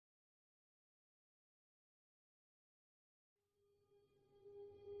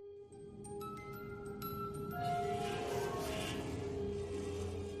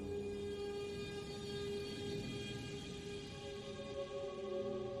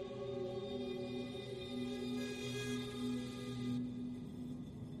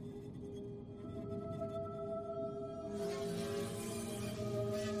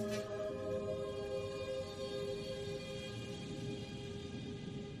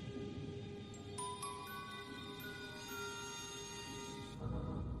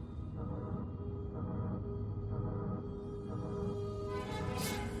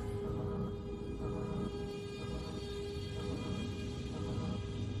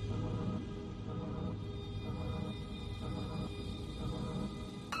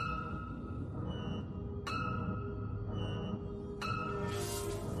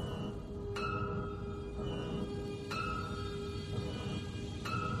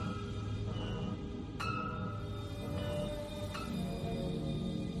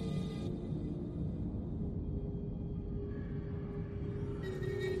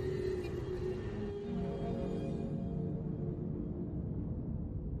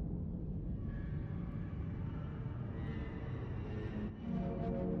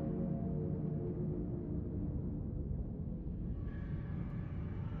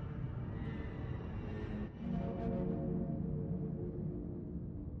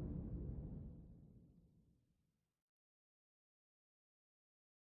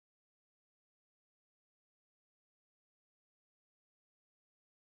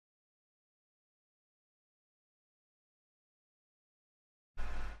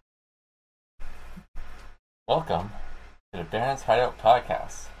Welcome to the Baron's Hideout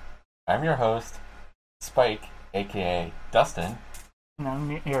Podcast. I'm your host, Spike, aka Dustin. And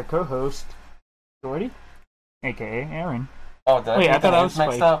I'm your co-host, Jordy, aka Aaron. Oh, did I get the names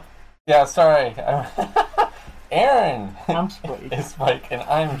mixed up? Yeah, sorry. Aaron I'm Spike. is Spike, and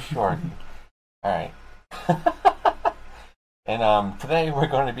I'm Jordy. Alright. And today we're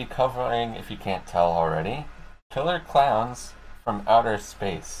going to be covering, if you can't tell already, killer clowns from outer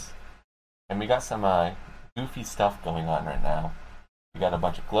space. And we got some goofy stuff going on right now. We got a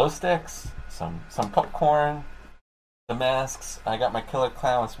bunch of glow sticks, some popcorn, the masks. I got my Killer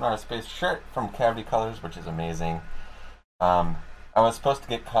Clowns from Outer Space shirt from Cavity Colors, which is amazing. I was supposed to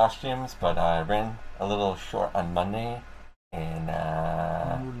get costumes, but I ran a little short on Monday, and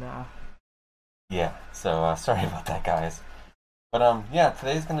yeah, so sorry about that, guys. But yeah,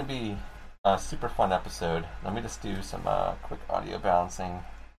 today's gonna be a super fun episode. Let me just do some quick audio balancing.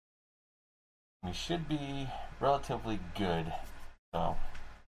 We should be relatively good, so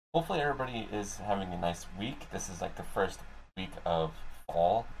hopefully everybody is having a nice week. This is like the first week of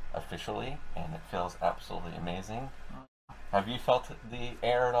fall officially, and it feels absolutely amazing. Have you felt the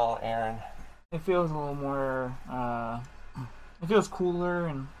air at all, Aaron? It feels a little more, it feels cooler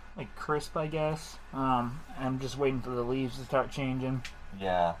and like crisp, I guess. I'm just waiting for the leaves to start changing.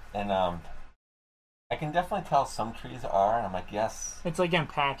 Yeah, and I can definitely tell some trees are, and I'm like, yes. It's like in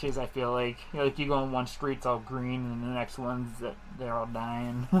patches, I feel like. Like you go on one street, it's all green, and the next one's that they're all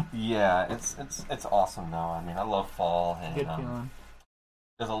dying. Yeah, it's awesome though. I mean, I love fall, and good feeling.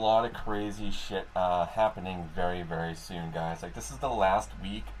 There's a lot of crazy shit happening very, very soon, guys. Like, this is the last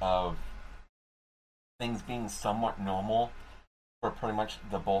week of things being somewhat normal for pretty much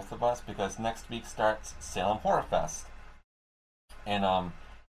the both of us, because next week starts Salem Horror Fest. And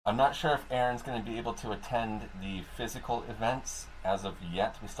I'm not sure if Aaron's going to be able to attend the physical events as of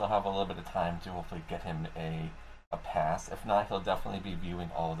yet. We still have a little bit of time to hopefully get him a pass. If not, he'll definitely be viewing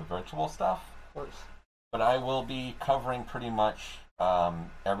all of the virtual stuff. Of course. But I will be covering pretty much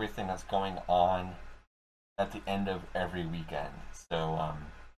everything that's going on at the end of every weekend. So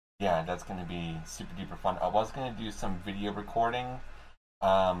yeah, that's going to be super duper fun. I was going to do some video recording,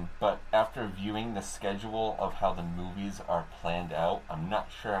 but after viewing the schedule of how the movies are planned out, I'm not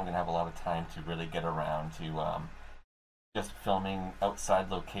sure I'm going to have a lot of time to really get around to just filming outside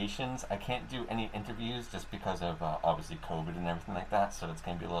locations. I can't do any interviews just because of obviously COVID and everything like that, so it's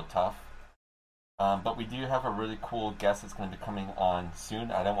going to be a little tough. But we do have a really cool guest that's going to be coming on soon.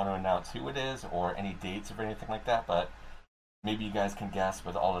 I don't want to announce who it is or any dates or anything like that, but maybe you guys can guess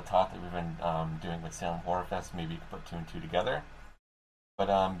with all the talk that we've been doing with Salem Horror Fest. Maybe you can put two and two together. But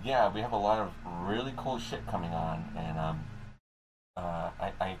yeah, we have a lot of really cool shit coming on, and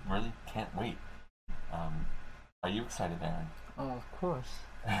I really can't wait. Are you excited, Aaron? Oh, of course.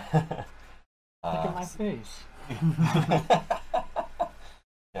 Look at my face.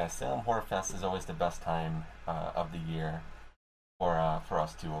 Yeah, Salem Horror Fest is always the best time of the year for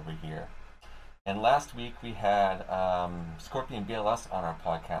us two over here. And last week we had Scorpion BLS on our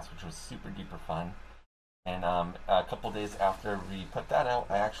podcast, which was super duper fun. And a couple days after we put that out,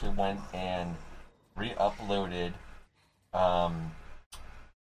 I actually went and re-uploaded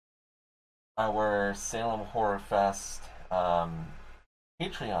our Salem Horror Fest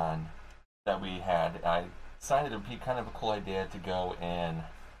Patreon that we had. I decided it would be kind of a cool idea to go and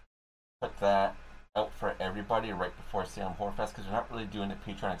put that out for everybody right before Salem Horror Fest, because we're not really doing the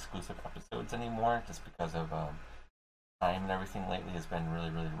Patreon exclusive episodes anymore, just because of time and everything lately has been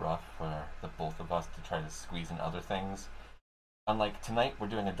really, really rough for the both of us to try to squeeze in other things. Unlike tonight, we're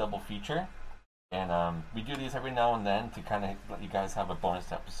doing a double feature, and we do these every now and then to kind of let you guys have a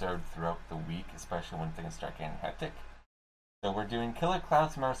bonus episode throughout the week, especially when things start getting hectic. So we're doing Killer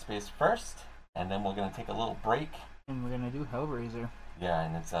Clowns from Outer Space first, and then we're going to take a little break. And we're going to do Hellraiser. Yeah,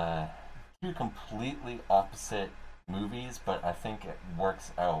 and it's two completely opposite movies, but I think it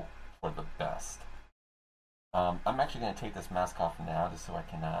works out for the best. I'm actually going to take this mask off now just so I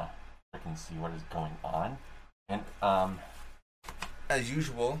can see what is going on. And as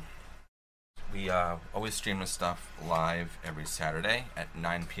usual, we always stream this stuff live every Saturday at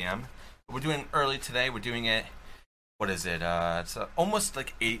 9 p.m. But we're doing early today. We're doing it, what is it? It's almost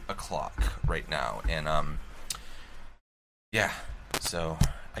like 8 o'clock right now. And yeah, so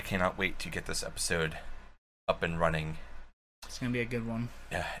I cannot wait to get this episode up and running. It's going to be a good one.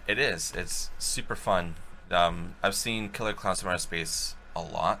 Yeah, it is. It's super fun. I've seen Killer Clowns from Outer Space a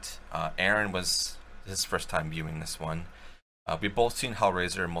lot. Aaron was his first time viewing this one. We've both seen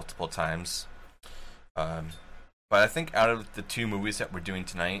Hellraiser multiple times. But I think out of the two movies that we're doing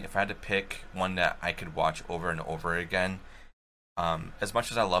tonight, if I had to pick one that I could watch over and over again, as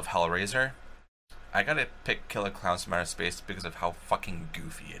much as I love Hellraiser, I gotta pick Killer Clowns from Outer Space because of how fucking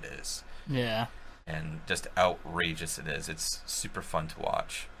goofy it is. Yeah. And just outrageous it is. It's super fun to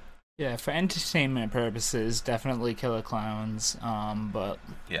watch. Yeah, for entertainment purposes, definitely Killer Clowns. But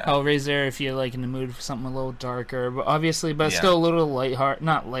Yeah. Hellraiser, if you're like in the mood for something a little darker, but obviously, but Yeah. still a little lighthearted,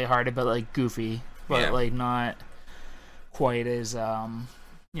 not lighthearted, but like goofy, but Yeah. like not quite as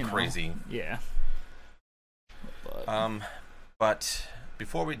crazy. Yeah. But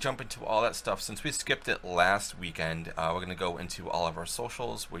before we jump into all that stuff, since we skipped it last weekend, we're gonna go into all of our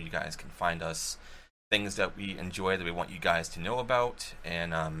socials where you guys can find us, things that we enjoy that we want you guys to know about,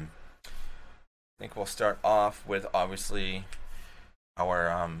 and I think we'll start off with obviously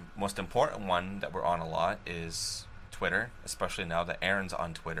our most important one that we're on a lot is Twitter, especially now that Aaron's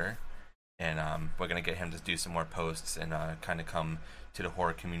on Twitter, and we're gonna get him to do some more posts and kind of come to the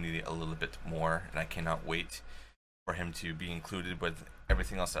horror community a little bit more, and I cannot wait for him to be included with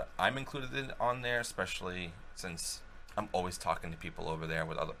everything else that I'm included in on there, especially since I'm always talking to people over there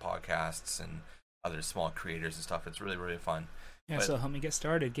with other podcasts and other small creators and stuff. It's really, really fun. Yeah, so help me get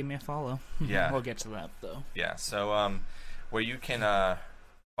started. Give me a follow. Yeah. We'll get to that, though. Yeah, so where you can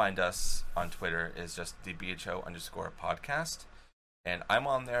find us on Twitter is just the BHO_podcast. And I'm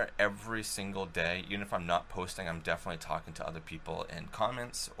on there every single day. Even if I'm not posting, I'm definitely talking to other people in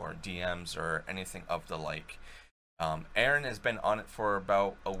comments or DMs or anything of the like. Aaron has been on it for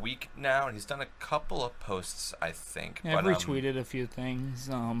about a week now, and he's done a couple of posts, I think. Yeah, I've retweeted a few things,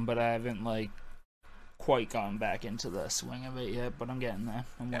 but I haven't like quite gone back into the swing of it yet. But I'm getting there.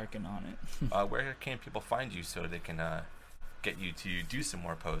 I'm working on it. Where can people find you so they can get you to do some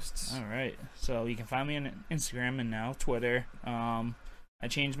more posts? All right, so you can find me on Instagram and now Twitter. I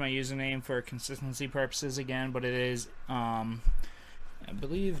changed my username for consistency purposes again, but it is I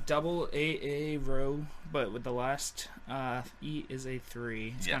believe double AA row, but with the last E is a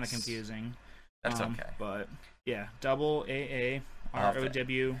 3. It's kind of confusing. That's okay. But yeah, double AA ROW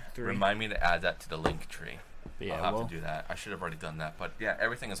 3. Remind me to add that to the link tree. Yeah, I'll have to do that. I should have already done that. But yeah,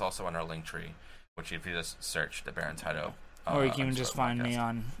 everything is also on our link tree, which if you just search the Baron's Hideout. Or you can just find me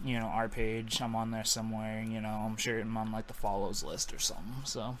on, our page. I'm on there somewhere, I'm sure I'm on like the follows list or something.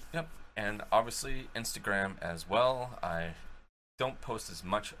 So. Yep, and obviously Instagram as well. I don't post as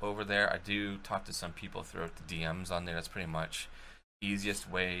much over there. I do talk to some people throughout the DMs on there. That's pretty much the easiest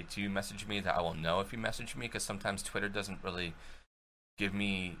way to message me that I will know if you message me, because sometimes Twitter doesn't really give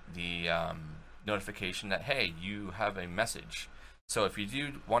me the notification that, hey, you have a message. So if you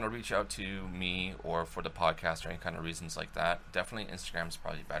do want to reach out to me or for the podcast or any kind of reasons like that, definitely Instagram is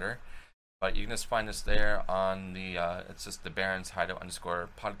probably better. But you can just find us there on the, it's just the Baron's Hideout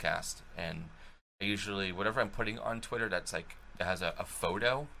 _podcast. And I usually, whatever I'm putting on Twitter that's like, that has a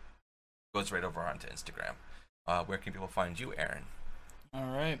photo, goes right over onto Instagram. Where can people find you, Aaron?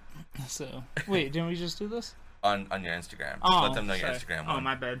 All right. So, wait, didn't we just do this? On your Instagram. Oh, let them know your sorry. Instagram Oh, one.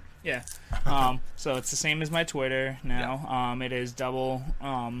 my bad. Yeah. So it's the same as my Twitter now. Yeah. It is double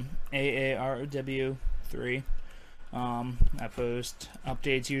AAROW 3. I post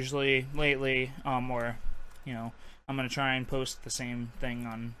updates usually lately, or I'm gonna try and post the same thing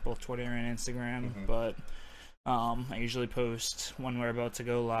on both Twitter and Instagram. But I usually post when we're about to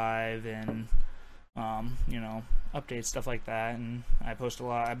go live and updates, stuff like that. And I post a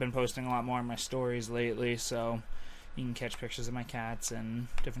lot. I've been posting a lot more in my stories lately, so you can catch pictures of my cats and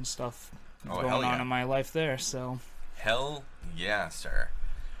different stuff going on in my life there. So hell yeah, sir.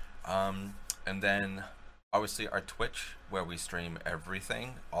 And then obviously our Twitch, where we stream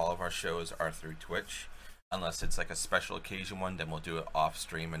everything. All of our shows are through Twitch, unless it's like a special occasion one, then we'll do it off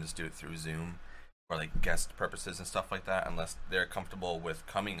stream and just do it through Zoom for like guest purposes and stuff like that, unless they're comfortable with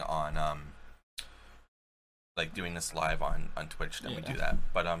coming on like doing this live on Twitch, then we do that.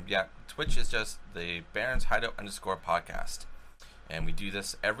 But Twitch is just the Baron's Hideout _podcast, and we do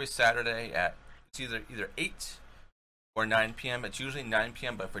this every Saturday at it's either 8 or 9 p.m. It's usually 9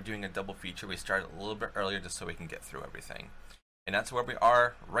 p.m., but if we're doing a double feature, we start a little bit earlier just so we can get through everything. And that's where we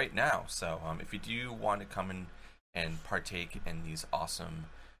are right now. So if you do want to come in and partake in these awesome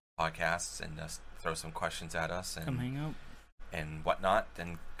podcasts and just throw some questions at us and come hang out and whatnot,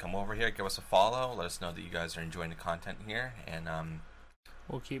 then come over here, give us a follow, let us know that you guys are enjoying the content here, and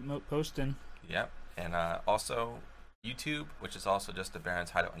we'll keep posting. Yep. And also YouTube, which is also just the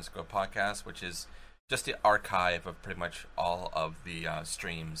Baron's Hideout _podcast, which is just the archive of pretty much all of the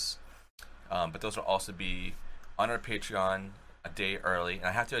streams. But those will also be on our Patreon a day early, and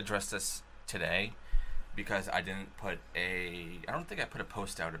I have to address this today because I don't think I put a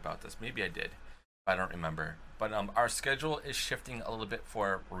post out about this. Maybe I did, I don't remember. But our schedule is shifting a little bit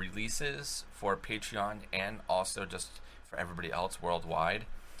for releases for Patreon and also just for everybody else worldwide.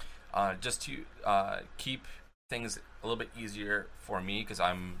 just to keep things a little bit easier for me, because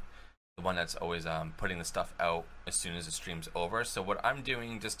I'm the one that's always putting the stuff out as soon as the stream's over. So what I'm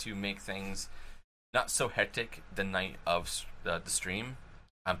doing, just to make things not so hectic the night of the stream,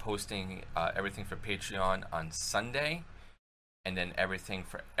 I'm posting everything for Patreon on Sunday, and then everything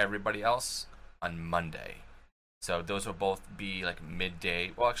for everybody else on Monday. So those will both be like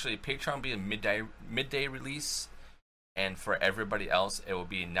midday. Well, actually, Patreon will be a midday release, and for everybody else, it will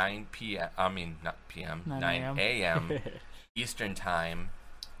be 9 p.m. I mean, not p.m. 9 a.m. Eastern time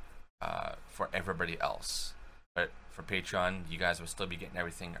for everybody else. But for Patreon, you guys will still be getting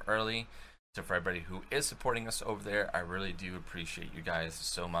everything early. So for everybody who is supporting us over there, I really do appreciate you guys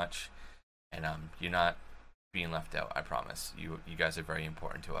so much. And you're not being left out, I promise. You guys are very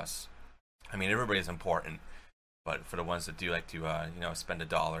important to us. I mean, everybody's important, but for the ones that do like to spend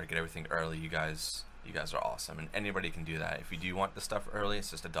 $1, get everything early, you guys are awesome. And anybody can do that. If you do want the stuff early,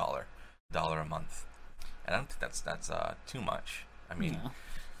 it's just $1 a month. And I don't think that's too much. I mean,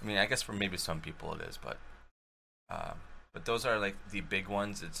 I guess for maybe some people it is, but those are like the big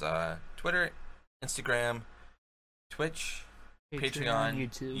ones. It's Twitter, Instagram, Twitch, Patreon,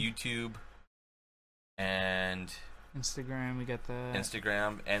 YouTube, and Instagram. We got the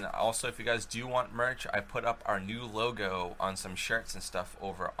Instagram. And also, if you guys do want merch, I put up our new logo on some shirts and stuff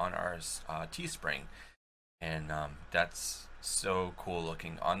over on our Teespring, and that's so cool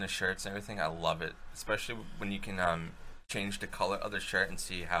looking on the shirts and everything. I love it, especially when you can change the color of the shirt and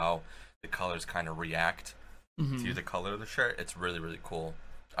see how the colors kind of react to the color of the shirt. It's really, really cool.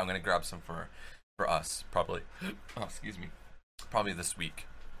 I'm gonna grab some for us probably. Excuse me, probably this week,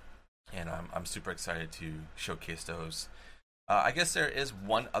 and I'm super excited to showcase those. I guess there is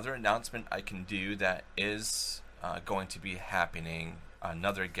one other announcement I can do that is going to be happening.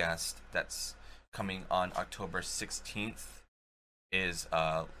 Another guest that's coming on October 16th is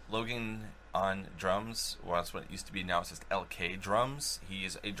Logan on drums. Well, that's what it used to be. Now it's just LK Drums. He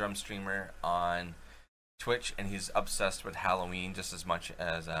is a drum streamer on Twitch, and he's obsessed with Halloween just as much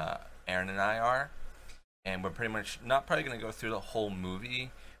as Aaron and I are. And we're pretty much not probably going to go through the whole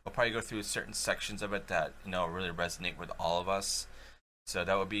movie. We'll probably go through certain sections of it that really resonate with all of us. So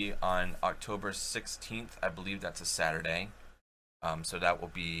that will be on October 16th. I believe that's a Saturday. So that will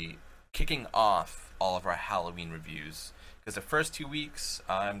be kicking off all of our Halloween reviews. Because the first 2 weeks,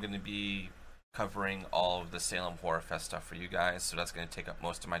 I'm going to be covering all of the Salem Horror Fest stuff for you guys. So that's going to take up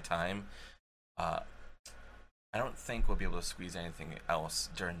most of my time. I don't think we'll be able to squeeze anything else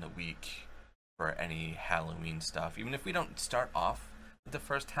during the week for any Halloween stuff. Even if we don't start off with the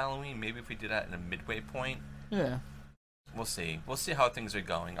first Halloween, maybe if we do that in a midway point. Yeah. We'll see. We'll see how things are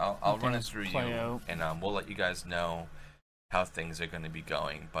going. I'll run it through you, and we'll let you guys know how things are going to be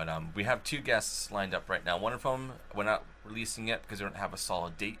going. But we have 2 guests lined up right now. One of them, we're not releasing it because we don't have a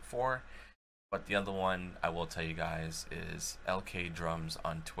solid date for. But the other one, I will tell you guys, is LK Drums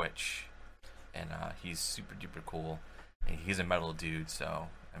on Twitch. And he's super duper cool. And he's a metal dude, so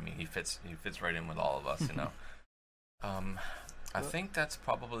I mean he fits right in with all of us, I think that's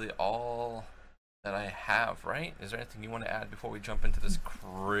probably all that I have, right? Is there anything you want to add before we jump into this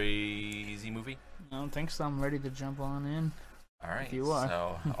crazy movie? I don't think so. I'm ready to jump on in. All right. If you are.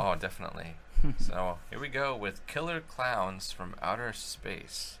 So, definitely. So here we go with Killer Klowns from Outer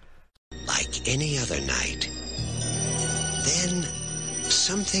Space. Like any other night, then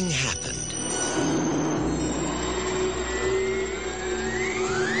something happened.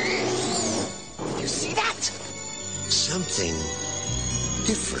 You see that? Something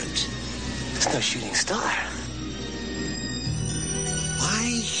different. There's no shooting star. Why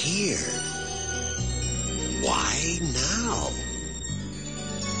here? Why now?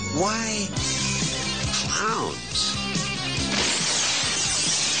 Why clowns?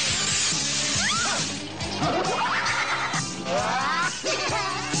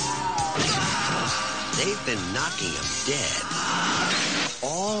 They've been knocking them dead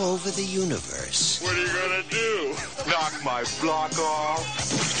all over the universe. What are you gonna do? Knock my block off?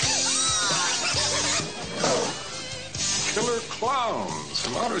 Killer Klowns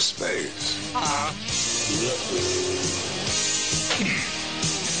from Outer Space.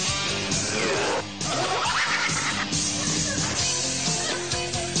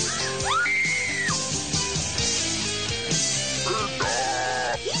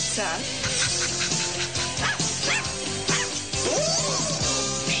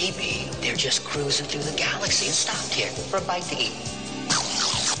 Maybe they're just cruising through the galaxy and stopped here for a bite to eat.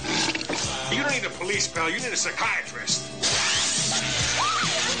 You don't need a police, pal. You need a psychiatrist.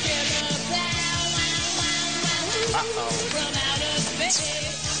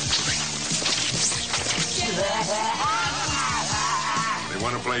 They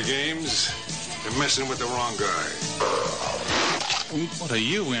want to play games? You're messing with the wrong guy. What are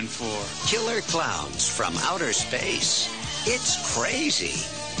you in for? Killer Clowns from outer space. It's crazy.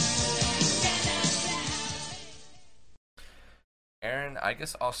 Aaron, I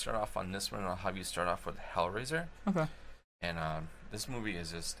guess I'll start off on this one, and I'll have you start off with Hellraiser. Okay. And this movie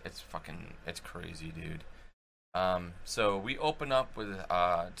is it's crazy, dude. So we open up with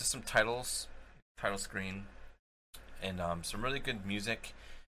just some title screen, and some really good music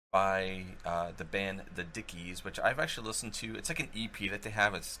by the band The Dickies, which I've actually listened to. It's like an EP that they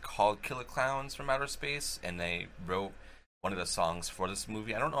have. It's called Killer Clowns from Outer Space, and they wrote one of the songs for this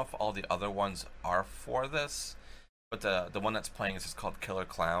movie. I don't know if all the other ones are for this, but the one that's playing is just called Killer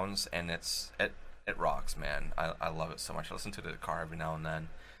Clowns, and it rocks, man. I love it so much. I listen to it in the car every now and then.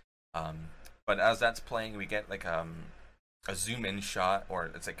 But as that's playing, we get like a zoom in shot, or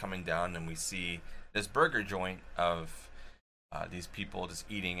it's like coming down, and we see this burger joint of these people just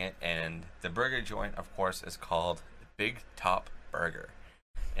eating it, and the burger joint, of course, is called Big Top Burger,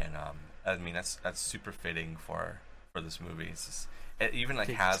 and I mean that's super fitting for this movie. It's just, it even like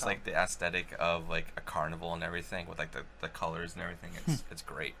Big has Top. like the aesthetic of like a carnival and everything with like the colors and everything. It's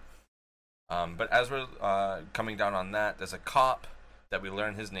great. But as we're coming down on that, there's a cop that we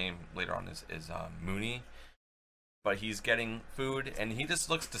learn his name later on is Mooney, but he's getting food, and he just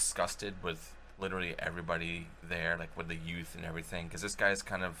looks disgusted with literally everybody there, like with the youth and everything, because this guy's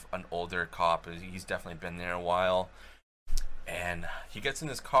kind of an older cop. He's definitely been there a while, and he gets in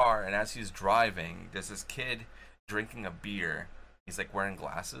his car, and as he's driving, there's this kid drinking a beer. He's like wearing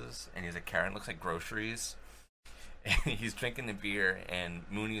glasses, and he's like carrying, looks like groceries, and he's drinking the beer, and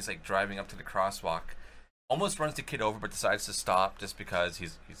Mooney's like driving up to the crosswalk, almost runs the kid over, but decides to stop just because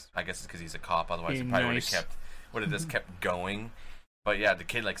he's I guess it's because he's a cop, otherwise he Being probably nice. would have just kept going. But yeah, the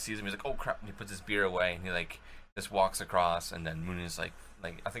kid like sees him, he's like, oh crap, and he puts his beer away, and he like just walks across, and then Mooney's like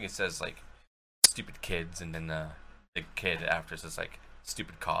I think it says like stupid kids, and then the kid after says like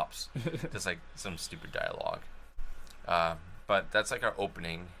stupid cops. Just like some stupid dialogue. But that's like our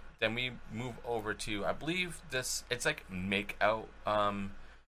opening. Then we move over to, I believe it's like make out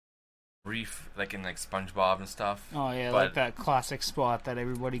reef, like in like SpongeBob and stuff. Oh yeah, But- like that classic spot that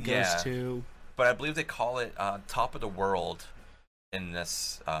everybody goes Yeah. to. But I believe they call it Top of the World in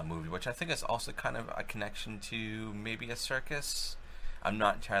this movie, which I think is also kind of a connection to maybe a circus. I'm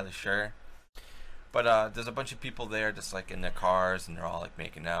not entirely sure. But there's a bunch of people there just like in their cars, and they're all like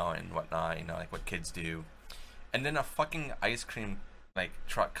making out and whatnot, you know, like what kids do. And then a fucking ice cream like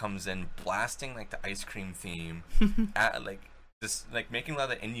truck comes in blasting like the ice cream theme at like this, like making a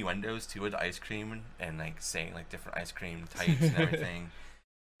lot of innuendos to it, ice cream, and like saying like different ice cream types and everything.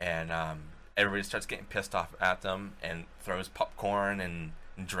 And everybody starts getting pissed off at them and throws popcorn and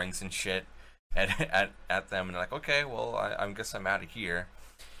drinks and shit at them, and they're like, okay, well, I guess I'm out of here.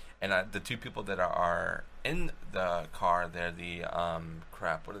 And the two people that are in the car, they're the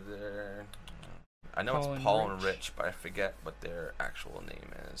crap. What are their? I know Paul it's and Paul and Rich. Rich, but I forget what their actual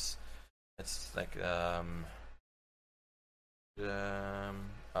name is. It's like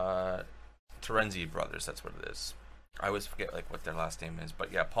Terenzi brothers. That's what it is. I always forget like what their last name is,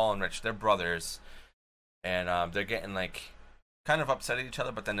 but yeah, Paul and Rich, they're brothers, and they're getting like kind of upset at each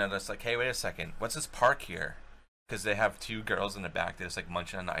other. But then they're just like, hey, wait a second, what's this park here? Because they have two girls in the back. They're just like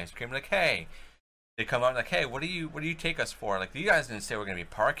munching on the ice cream. Like, hey, they come out like, hey, what do you take us for? Like, you guys didn't say we're gonna be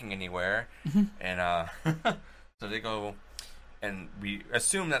parking anywhere. And so they go, and we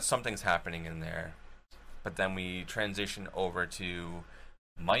assume that something's happening in there. But then we transition over to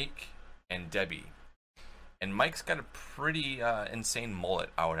Mike and Debbie. And Mike's got a pretty insane mullet,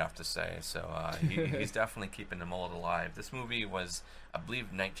 I would have to say. So he's definitely keeping the mullet alive. This movie was, I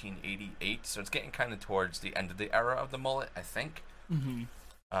believe, 1988. So it's getting kind of towards the end of the era of the mullet, I think. Mm-hmm.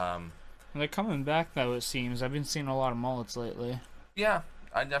 They're coming back, though, it seems. I've been seeing a lot of mullets lately. Yeah,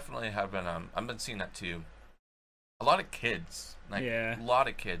 I definitely have been. I've been seeing that too. A lot of kids, like Yeah. a lot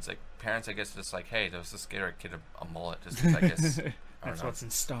of kids, like parents. I guess just like, hey, let's just get our kid a mullet, just 'cause I guess I don't That's know. what's in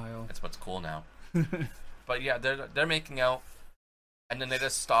style. That's what's cool now. But yeah, they're making out, and then they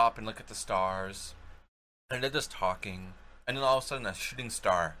just stop and look at the stars, and they're just talking, and then all of a sudden a shooting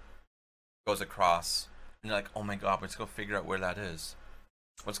star goes across, and you're like, oh my god, let's go figure out where that is.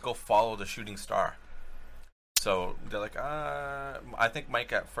 Let's go follow the shooting star. So they're like, I think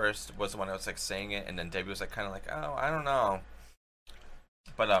Mike at first was the one that was like saying it, and then Debbie was like kind of like, oh, I don't know.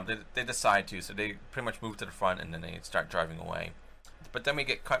 But they decide to, so they pretty much move to the front, and then they start driving away. But then we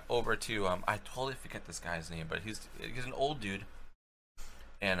get cut over to I totally forget this guy's name, but he's an old dude,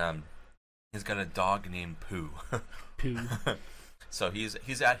 and he's got a dog named Pooh. Pooh. So he's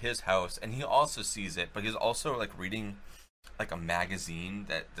at his house, and he also sees it, but he's also like reading like a magazine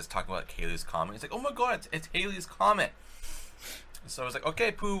that just talking about like, Haley's Comet. He's like, oh my god, it's Haley's Comet. So I was like,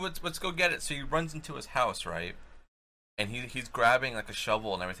 okay, Pooh, let's go get it. So he runs into his house, right? And he's grabbing like a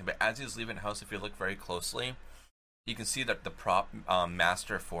shovel and everything. But as he's leaving the house, if you look very closely, you can see that the prop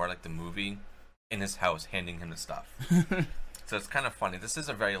master for like the movie in his house handing him the stuff. So it's kind of funny. This is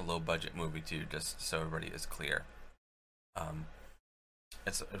a very low budget movie too, just so everybody is clear.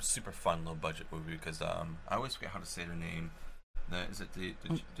 It's a super fun low budget movie because I always forget how to say their name. Is it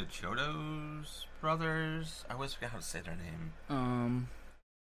the Chiodos brothers? I always forget how to say their name.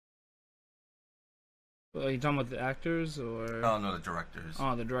 Well, are you talking about the actors or? Oh no, the directors.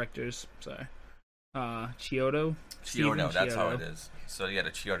 Oh, the directors. Sorry. Chiodo. Chiodo, that's Chiodo. how it is. So yeah,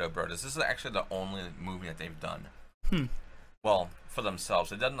 the Chiodo brothers. This is actually the only movie that they've done. Well, for themselves,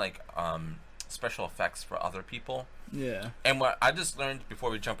 they've done like special effects for other people. Yeah. And what I just learned before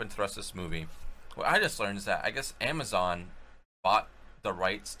we jump into the rest of this movie, what I just learned is that I guess Amazon bought the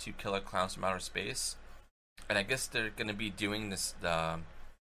rights to Killer Klowns from Outer Space, and I guess they're gonna be doing this.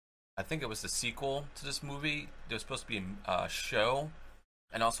 I think it was the sequel to this movie. There was supposed to be a show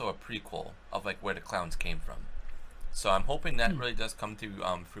and also a prequel of like where the clowns came from. So I'm hoping that really does come to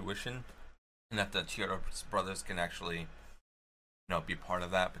fruition, and that the Chiodo brothers can actually, be part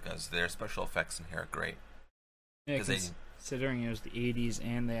of that because their special effects in here are great. Yeah, considering it was the 80s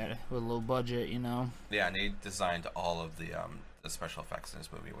and they had a low budget, Yeah, and they designed all of the special effects in this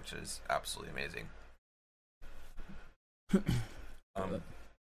movie, which is absolutely amazing.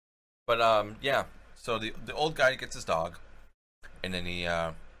 Yeah. So the old guy gets his dog, and then he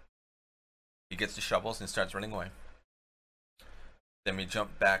gets the shovels and starts running away. Then we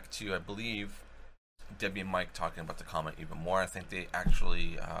jump back to, I believe, Debbie and Mike talking about the comet even more. I think they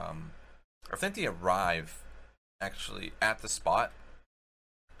actually, arrive actually at the spot,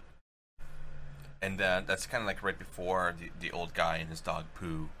 and that's kind of like right before the old guy and his dog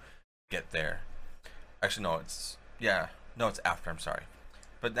Pooh get there. Actually, no, it's after. I'm sorry,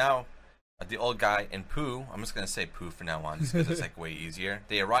 but now the old guy and Pooh. I'm just gonna say Pooh from now on, just because it's like way easier.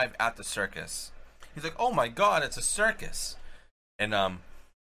 They arrive at the circus. He's like, "Oh my god, it's a circus!" And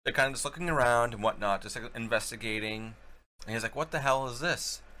they're kind of just looking around and whatnot, just like investigating. And he's like, "What the hell is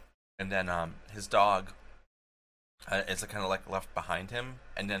this?" And then his dog is kind of like left behind him,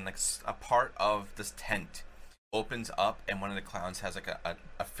 and then like a part of this tent opens up, and one of the clowns has like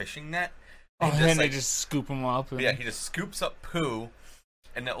a fishing net. And they just scoop him up. Yeah, he just scoops up Pooh,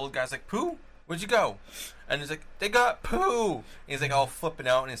 and the old guy's like, "Pooh, where'd you go?" And he's like, "They got Pooh." And he's like all flipping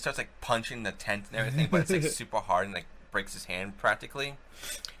out, and he starts like punching the tent and everything, but it's like super hard and like breaks his hand practically.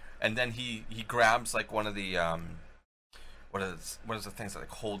 And then he grabs like one of the what is the things that like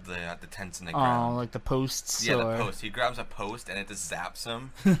hold the tents in the ground? Oh, like the posts. Yeah, the post. He grabs a post and it just zaps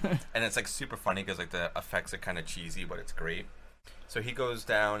him, and it's like super funny because like the effects are kind of cheesy, but it's great. So he goes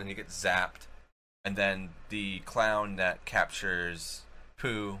down and he gets zapped, and then the clown that captures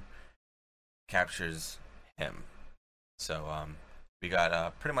Pooh captures him. So we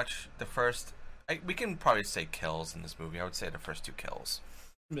got pretty much the first. We can probably say kills in this movie. I would say the first 2 kills.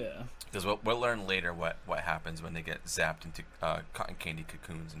 Yeah. Because we'll learn later what happens when they get zapped into cotton candy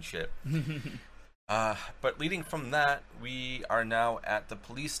cocoons and shit. But leading from that, we are now at the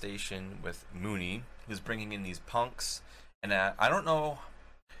police station with Mooney, who's bringing in these punks. And I don't know.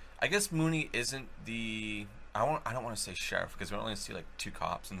 I guess Mooney isn't the. I don't want to say sheriff because we only see like 2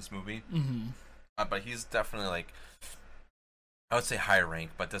 cops in this movie. But he's definitely like. I would say higher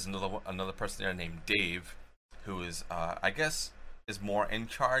rank, but there's another person there named Dave, who is I guess is more in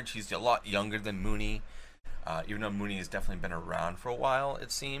charge. He's a lot younger than Mooney, even though Mooney has definitely been around for a while,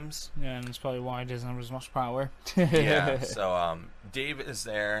 it seems. Yeah, and that's probably why he doesn't have as much power. Yeah, so Dave is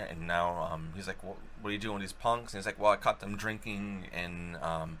there, and now he's like, what are you doing with these punks? And he's like, well, I caught them drinking in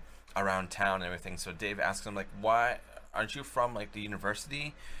around town and everything. So Dave asks him, like, why aren't you from like the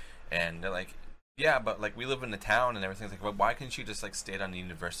university? And they're like, yeah, but like we live in the town and everything. It's like, well, why couldn't you just like stay down the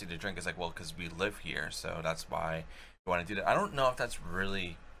university to drink? It's like, well, because we live here, so that's why we want to do that. I don't know if that's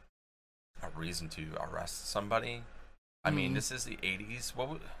really a reason to arrest somebody. I mean, this is the 80s. What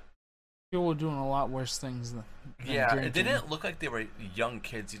would... People were doing a lot worse things than yeah, drinking. they didn't look like they were young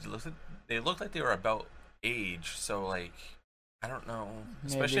kids. They looked like they were about age. So like, I don't know.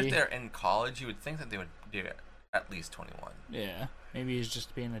 Especially Maybe. if they're in college, you would think that they would be at least 21. Yeah, maybe he's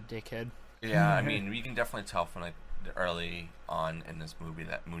just being a dickhead. Yeah, I mean, we can definitely tell from like early on in this movie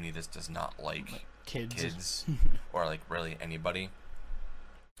that Mooney just does not like kids or like really anybody.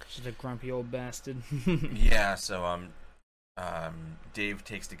 Just a grumpy old bastard. Yeah, so Dave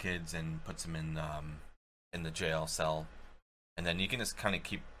takes the kids and puts them in the jail cell, and then you can just kind of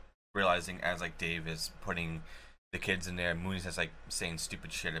keep realizing as like Dave is putting the kids in there. Mooney's just like saying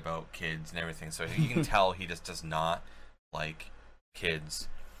stupid shit about kids and everything. So you can tell he just does not like kids.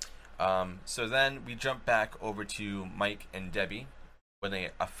 So then we jump back over to Mike and Debbie when they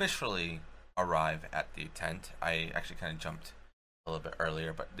officially arrive at the tent. I actually kind of jumped a little bit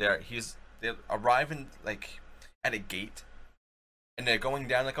earlier, but they arrive in like at a gate, and they're going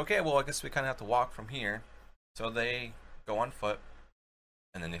down like, okay, well, I guess we kind of have to walk from here. So they go on foot,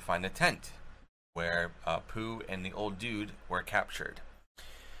 and then they find a tent where Pooh and the old dude were captured.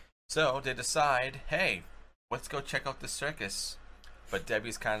 So they decide, hey, let's go check out the circus. But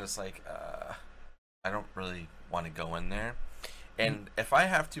Debbie's kind of just like, I don't really want to go in there. And if I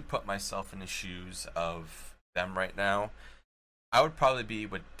have to put myself in the shoes of them right now, I would probably be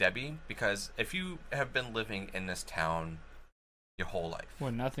with Debbie, because if you have been living in this town your whole life, where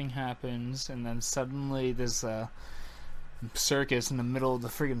nothing happens, and then suddenly there's a circus in the middle of the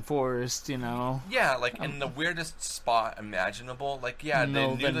friggin' forest, you know. Yeah, like in the weirdest spot imaginable. Like, yeah,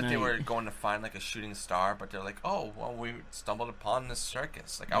 they knew that they were night. going to find like a shooting star, but they're like, oh, well, we stumbled upon this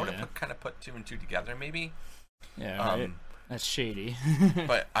circus. Like, I would have kind of put two and two together, maybe. Yeah, right. That's shady.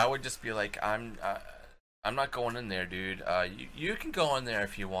 But I would just be like, I'm not going in there, dude. You can go in there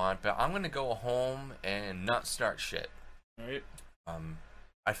if you want, but I'm gonna go home and not start shit. Right.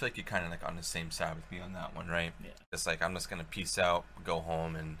 I feel like you're kind of like on the same side with me on that one, right? Yeah. It's like, I'm just gonna peace out, go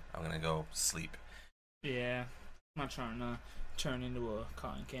home, and I'm gonna go sleep. Yeah. I'm not trying to turn into a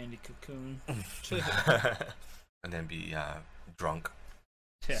cotton candy cocoon. And then be drunk.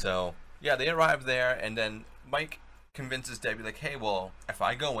 Yeah. So yeah, they arrive there, and then Mike convinces Debbie, like, hey, well, if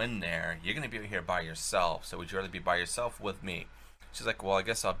I go in there, you're gonna be here by yourself, so would you rather be by yourself with me? She's like, well, I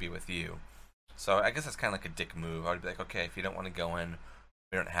guess I'll be with you. So I guess that's kind of like a dick move. I would be like, okay, if you don't want to go in,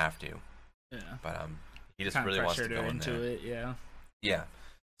 we don't have to. Yeah. But he just Kinda really wants to pressured go her in into there. it, yeah. Yeah.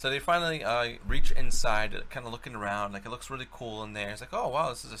 So they finally reach inside, kind of looking around. Like, it looks really cool in there. It's like, oh wow,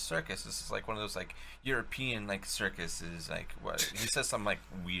 this is a circus. This is like one of those like European like circuses. Like, what he says, something like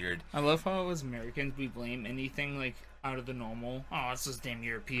weird. I love how as Americans we blame anything like out of the normal. Oh, it's those damn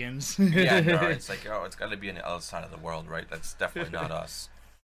Europeans. Yeah, no, it's like, oh, it's got to be on the other side of the world, right? That's definitely not us.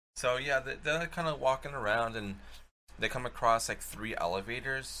 So yeah, they're kind of walking around, and they come across like 3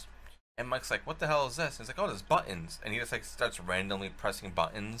 elevators. And Mike's like, what the hell is this? And he's like, oh, there's buttons. And he just like starts randomly pressing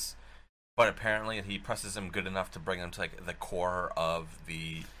buttons. But apparently he presses them good enough to bring them to like the core of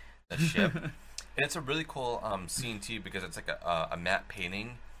the ship. And it's a really cool scene too, because it's like a matte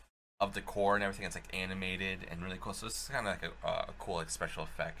painting of the core and everything. It's like animated and really cool. So this is kind of like a cool like special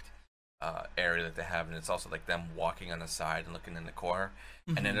effect area that they have. And it's also like them walking on the side and looking in the core.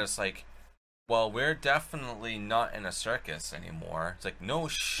 Mm-hmm. And then it's like, well, we're definitely not in a circus anymore. It's like, no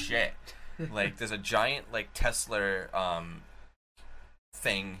shit. Like, there's a giant, like, Tesla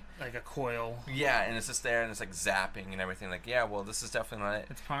thing. Like a coil. Yeah, and it's just there, and it's, like, zapping and everything. Like, yeah, well, this is definitely not it.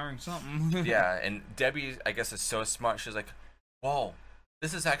 It's powering something. Yeah, and Debbie, I guess, is so smart. She's like, whoa,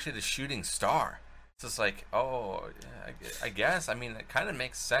 this is actually the shooting star. It's just like, oh, yeah, I guess. I mean, it kind of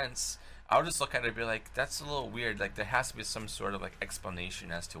makes sense. I'll just look at it and be like, that's a little weird. Like, there has to be some sort of, like,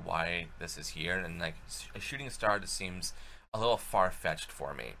 explanation as to why this is here. And, like, a shooting star just seems a little far-fetched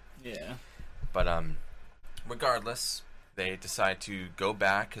for me. Yeah. But, regardless, they decide to go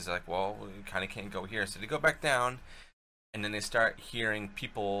back because they're like, well, we kind of can't go here. So they go back down, and then they start hearing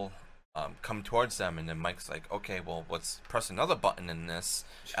people come towards them. And then Mike's like, okay, well, let's press another button in this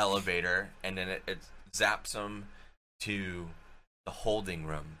elevator. And then it zaps them to the holding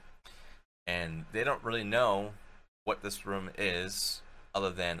room. And they don't really know what this room is,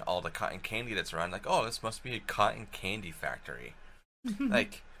 other than all the cotton candy that's around. Like, oh, this must be a cotton candy factory.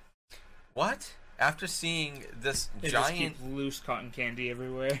 Like, what? After seeing this giant, just keep loose cotton candy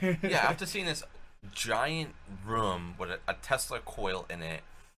everywhere. yeah, after seeing this giant room with a Tesla coil in it,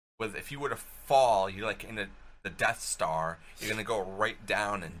 with if you were to fall, you're like in the Death Star. You're gonna go right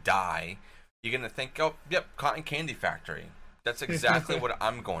down and die. You're gonna think, oh, yep, cotton candy factory. That's exactly what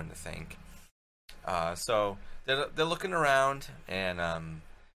I'm going to think. So they're looking around, and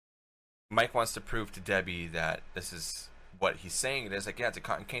Mike wants to prove to Debbie that this is what he's saying it is. Like, yeah, it's a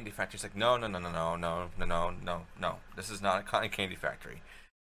cotton candy factory. He's like, no. This is not a cotton candy factory.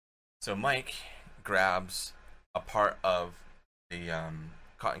 So Mike grabs a part of the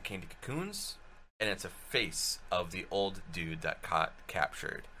cotton candy cocoons, and it's a face of the old dude that got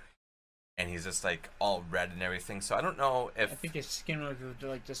captured. And he's just like all red and everything. So I don't know if I think his skin was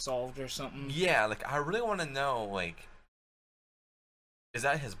like dissolved or something. Yeah, like I really want to know, like, is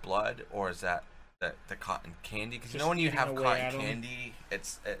that his blood or is that the cotton candy? Because you know when you have cotton candy,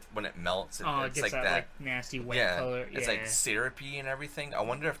 when it melts, it it's like that like nasty white color. It's like syrupy and everything. I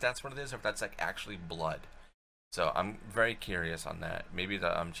wonder if that's what it is, or if that's like actually blood. So I'm very curious on that. Maybe the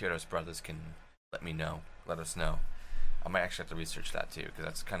Chiodos brothers can let us know. I might actually have to research that too, because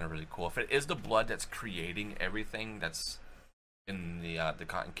that's kind of really cool. If it is the blood that's creating everything that's in the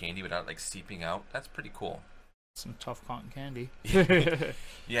cotton candy without like seeping out, that's pretty cool. Some tough cotton candy.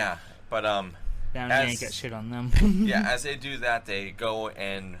 Yeah, but Down ain't got shit on them. yeah, as they do that, they go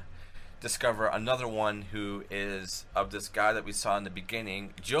and discover another one who is of this guy that we saw in the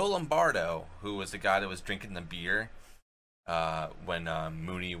beginning, Joe Lombardo, who was the guy that was drinking the beer when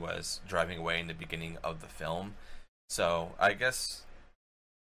Mooney was driving away in the beginning of the film. So I guess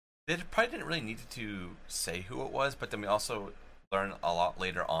they probably didn't really need to say who it was, but then we also learn a lot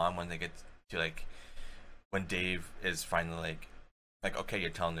later on when they get to like when Dave is finally like okay, you're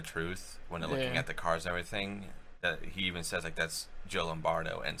telling the truth when they're looking at the cars and everything. That he even says like that's Joe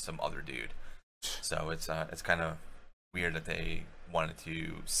Lombardo and some other dude. So it's kind of weird that they wanted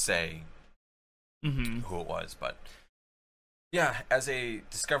to say who it was, but yeah, as they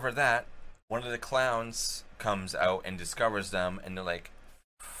discover that, one of the clowns comes out and discovers them, and they're like,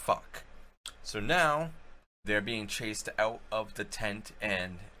 "Fuck!" So now they're being chased out of the tent,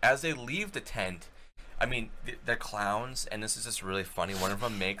 and as they leave the tent, I mean, they're clowns, and this is just really funny. One of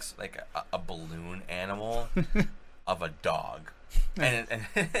them makes like a balloon animal of a dog, and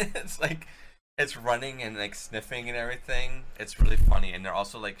it's like it's running and like sniffing and everything. It's really funny, and they're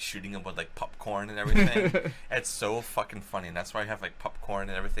also like shooting them with like popcorn and everything. It's so fucking funny, and that's why I have like popcorn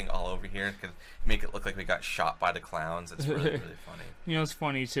and everything all over here to make it look like we got shot by the clowns. It's really really funny. You know what's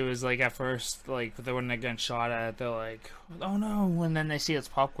funny too is like at first like when they're getting shot at, they're like, "Oh no!" And then they see it's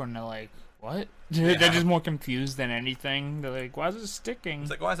popcorn, they're like, "What?" Yeah. They're just more confused than anything. They're like, "Why is it sticking?"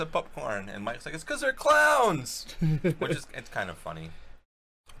 It's like, "Why is it popcorn?" And Mike's like, "It's because they're clowns," which is it's kind of funny.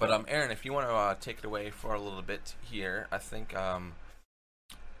 But Aaron, if you want to take it away for a little bit here, I think they're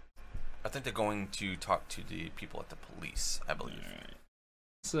going to talk to the people at the police, I believe. Right.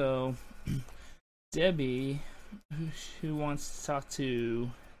 So, Debbie, who wants to talk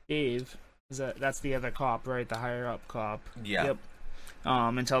to Dave, that's the other cop, right? The higher up cop. Yeah. Yep.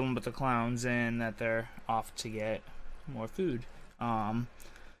 And tell them about the clowns and that they're off to get more food. Oh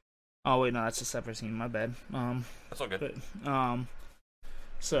wait, no, that's a separate scene. My bad. That's all good. But,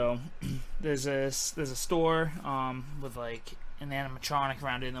 so there's a store with like an animatronic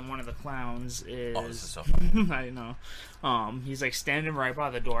around it, and then one of the clowns is. Oh, this is so funny. I know. He's like standing right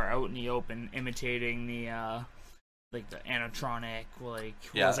by the door, out in the open, imitating the like the animatronic. Like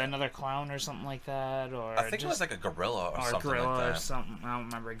was that another clown or something like that, or I think it was like a gorilla or something gorilla like that. or something. I don't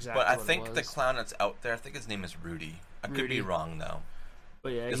remember exactly. But I what think it was. the clown that's out there, I think his name is Rudy. I could be wrong though.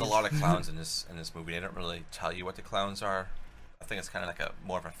 But yeah, there's a lot of clowns in this movie. They don't really tell you what the clowns are. I think it's kind of like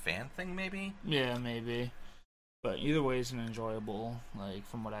more of a fan thing, maybe. Yeah, maybe. But either way, it's an enjoyable, like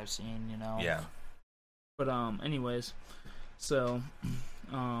from what I've seen, you know. Yeah. But anyways, so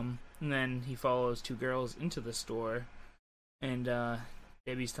and then he follows two girls into the store, and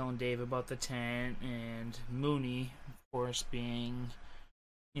Debbie's telling Dave about the tent, and Mooney, of course, being,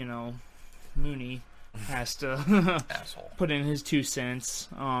 you know, Mooney, has to put in his 2 cents.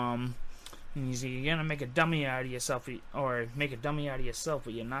 And he's like, "You're gonna make a dummy out of yourself, or make a dummy out of yourself,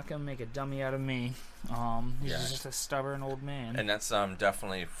 but you're not gonna make a dummy out of me." He's just a stubborn old man. And that's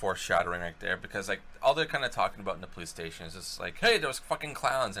definitely foreshadowing right there, because like all they're kind of talking about in the police station is just like, "Hey, those fucking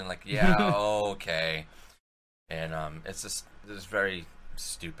clowns," and like, "Yeah, okay," and it's just very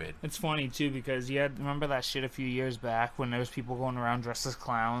stupid. It's funny too because remember that shit a few years back when there was people going around dressed as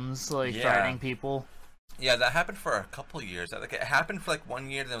clowns, like threatening people. Yeah, that happened for a couple of years. Like it happened for like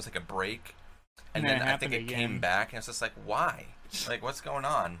 1 year, then there was like a break. And then I think it came back, and it's just like, why? Like, what's going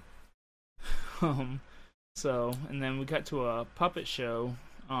on? So, and then we got to a puppet show,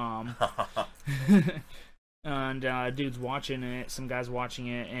 and dude's watching it, some guy's watching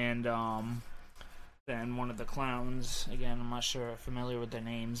it, and then one of the clowns, again, I'm not sure, familiar with their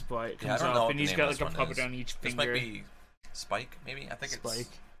names, but it comes up, and he's got like a puppet on each finger. This might be Spike, maybe? I think Spike.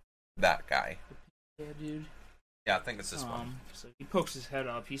 It's that guy. Yeah, dude. Yeah, I think it's this one. So he pokes his head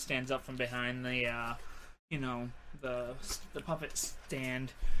up. He stands up from behind the, the puppet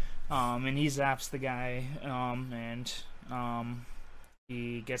stand, and he zaps the guy, and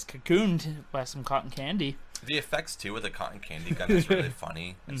he gets cocooned by some cotton candy. The effects too with the cotton candy gun is really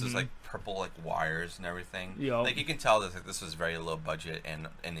funny. It's just like purple like wires and everything. Yep. Like you can tell that this was very low budget and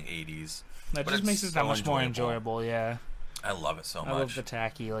in the 80s. That just makes it that much more enjoyable. Yeah. I love it so much. I love the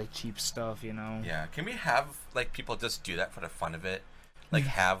tacky, like, cheap stuff, you know? Yeah. Can we have, like, people just do that for the fun of it? Like,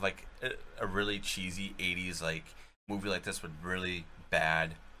 have, like, a really cheesy 80s, like, movie like this with really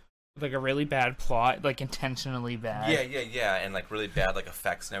bad... Like, a really bad plot, like, intentionally bad. Yeah, and, like, really bad, like,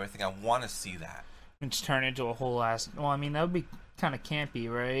 effects and everything. I want to see that. It's turned into a whole ass. Well, I mean that would be kind of campy,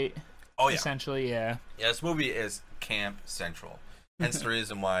 right? Oh yeah, Essentially, yeah. yeah. This movie is Camp Central, hence the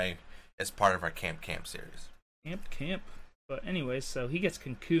reason why it's part of our Camp series. Camp. But anyways, so he gets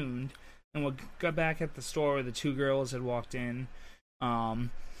cocooned, and we'll go back at the store where the two girls had walked in,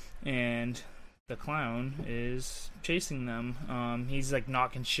 and the clown is chasing them. He's like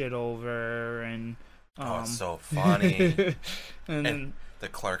knocking shit over, and Oh, it's so funny. and then the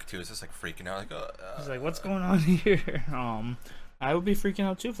clerk too is just like freaking out, like, he's like, "What's going on here?" I would be freaking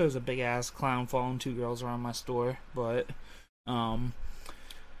out too if there was a big ass clown following two girls around my store. But,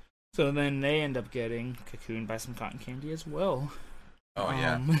 so then they end up getting cocooned by some cotton candy as well. Oh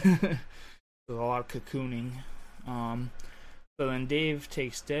yeah. There's a lot of cocooning. So then Dave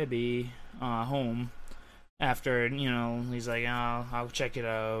takes Debbie home after, he's like, oh, I'll check it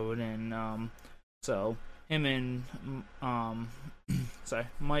out, and so him and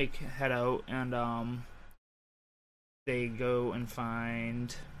Mike head out, and they go and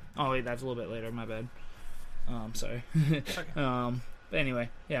find. Oh wait, that's a little bit later. My bad. Sorry. Okay. But anyway,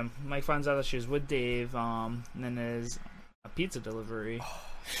 yeah, Mike finds out that she was with Dave. And then there's a pizza delivery.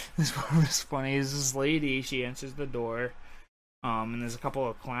 This part was funny. Is this lady? She answers the door. And there's a couple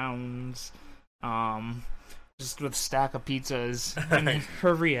of clowns. Just with a stack of pizzas, and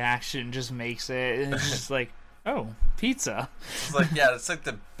her reaction just makes it. It's just like, oh, pizza. It's like, yeah, it's like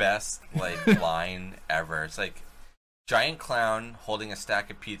the best like line ever. It's like giant clown holding a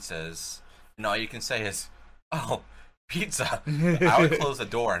stack of pizzas, and all you can say is, "Oh, pizza." I would close the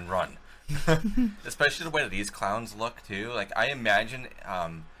door and run. Especially the way that these clowns look too. Like I imagine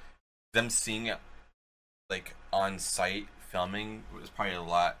them seeing it like on site filming was probably a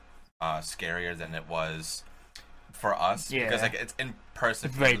lot scarier than it was for us. Yeah. Because like it's in person.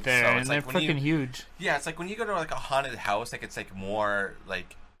 It's right there, so and it's they're like when freaking huge. Yeah, it's like when you go to like a haunted house, like it's like more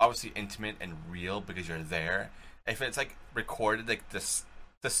like obviously intimate and real because you're there. If it's like recorded, like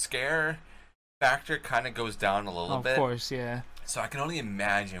the scare factor kind of goes down a little bit. Of course, yeah. So I can only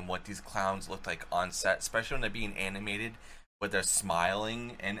imagine what these clowns look like on set, especially when they're being animated, with their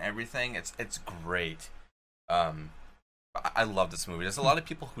smiling and everything. It's great. I love this movie. There's a lot of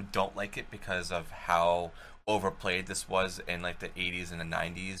people who don't like it because of how overplayed this was in like the 80s and the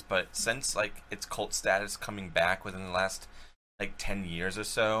 90s, but since like its cult status coming back within the last like 10 years or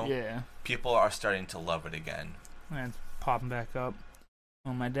so, Yeah. people are starting to love it again. And it's popping back up.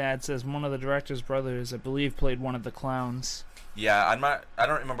 Well, my dad says one of the director's brothers, I believe, played one of the clowns. Yeah, I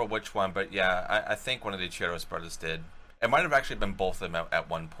don't remember which one, but yeah, I think one of the Chiros brothers did. It might have actually been both of them at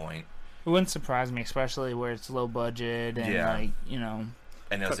one point. It wouldn't surprise me, especially where it's low budget and Yeah. like,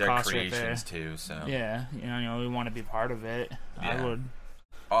 And it was cut their costs right creations too, so. yeah, we want to be part of it. I Yeah. would.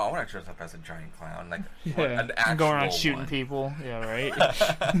 Oh, I want to dress up as a giant clown, like Yeah, an actual and go around shooting one. people. Yeah,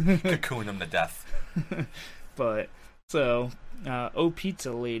 right. Cocoon them to death. But so,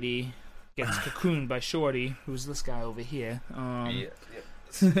 Pizza Lady gets cocooned by Shorty, who's this guy over here. Yeah,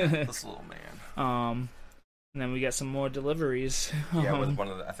 this little man. And then we get some more deliveries. Yeah, with one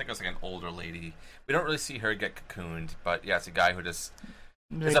of the, I think it was like an older lady. We don't really see her get cocooned, but yeah, it's a guy who just.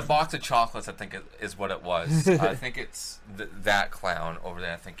 It's a box of chocolates, I think, is what it was. I think it's that clown over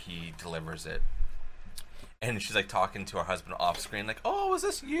there. I think he delivers it. And she's like talking to her husband off screen, like, "Oh, is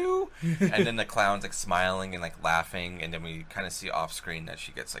this you?" And then the clown's like smiling and like laughing, and then we kind of see off screen that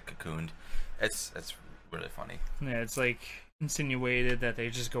she gets like cocooned. It's really funny. Yeah, it's like insinuated that they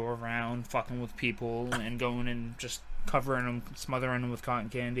just go around fucking with people and going and just covering them, smothering them with cotton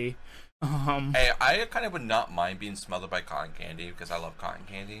candy. Hey, I kind of would not mind being smothered by cotton candy because I love cotton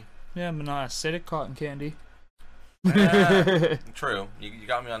candy. Yeah, but not acidic cotton candy. True, you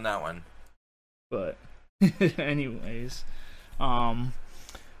got me on that one. But anyways,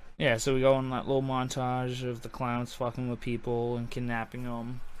 yeah, so we go on that little montage of the clowns fucking with people and kidnapping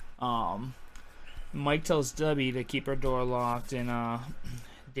them. Mike tells Debbie to keep her door locked, and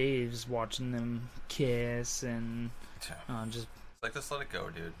Dave's watching them kiss and just Like, just let it go,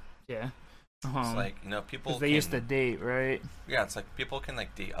 dude. yeah. It's like, people. 'Cause they used to date, right? Yeah, it's like people can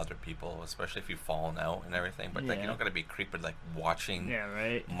like date other people, especially if you've fallen out and everything. But like, you Yeah. don't gotta be creepy like watching Yeah,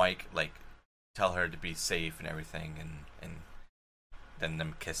 right. Mike like tell her to be safe and everything, and then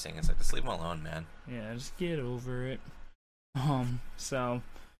them kissing. It's like, just leave him alone, man. Yeah, just get over it. So,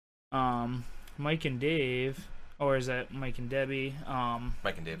 Mike and Dave, or is that Mike and Debbie?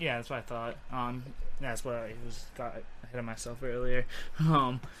 Mike and Dave. Yeah, that's what I thought. That's what I got ahead of myself earlier.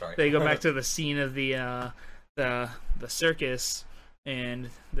 Sorry. They go back to the scene of the circus, and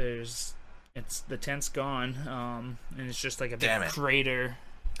the tent's gone, and it's just like a big Damn it. crater.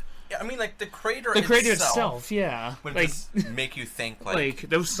 Yeah, I mean, like the crater. The crater itself, yeah. would Like, just make you think like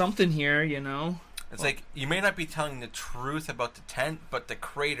there was something here, It's like, you may not be telling the truth about the tent, but the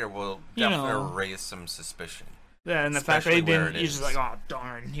crater will definitely raise some suspicion. Yeah, and the fact that Especially he's just like, oh,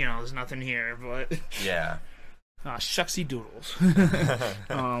 darn, there's nothing here, but... Yeah. Shucksy doodles.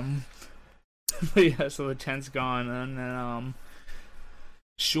 But yeah, so the tent's gone, and then,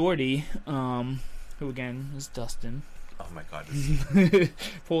 Shorty, who again is Dustin... Oh my god.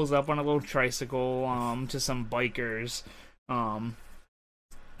 pulls up on a little tricycle to some bikers, and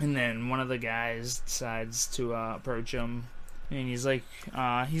then one of the guys decides to approach him, and he's like,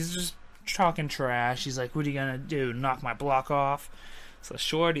 he's just talking trash. He's like, what are you gonna do, knock my block off? So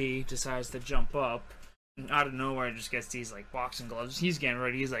Shorty decides to jump up, and out of nowhere just gets these like boxing gloves. He's getting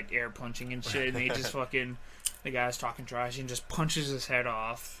ready, he's like air punching and shit, and he just fucking, the guy's talking trash and just punches his head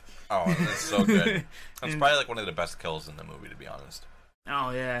off. Oh, that's so good. That's probably like one of the best kills in the movie, to be honest. Oh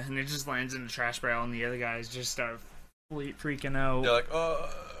yeah, and it just lands in the trash barrel, and the other guys just start freaking out. They're like,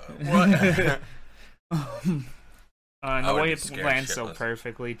 what? And the way it lands so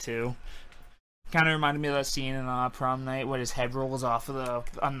perfectly too. Kind of reminded me of that scene in Prom Night where his head rolls off of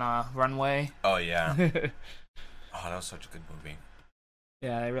on the runway. Oh yeah. That was such a good movie.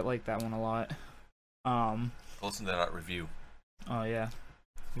 Yeah, I really like that one a lot. Listen to that review. Oh yeah.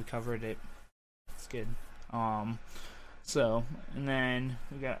 We covered it. It's good. So, and then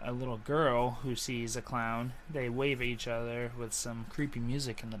we got a little girl who sees a clown. They wave at each other with some creepy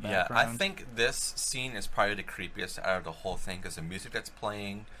music in the background. Yeah, I think this scene is probably the creepiest out of the whole thing because the music that's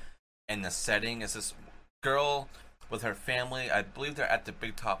playing and the setting is this girl with her family. I believe they're at the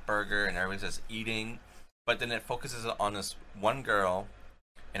Big Top Burger and everybody's just eating. But then it focuses on this one girl,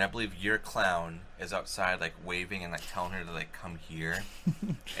 and I believe your clown is outside, like, waving and, like, telling her to, like, come here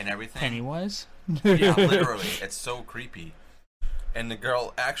and everything. Pennywise? Yeah, literally. It's so creepy. And the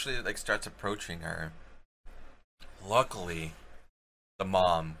girl actually, like, starts approaching her. Luckily, the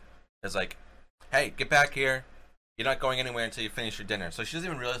mom is like, hey, get back here. You're not going anywhere until you finish your dinner. So she doesn't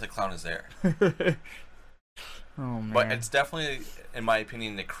even realize the clown is there. Oh, man. But it's definitely, in my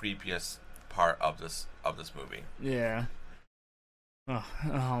opinion, the creepiest part of this movie. Yeah.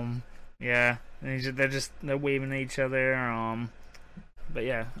 Oh, yeah. They're waving at each other. But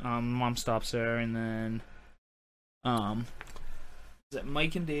yeah, mom stops her, and then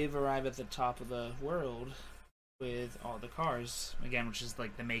Mike and Dave arrive at the top of the world with all the cars again, which is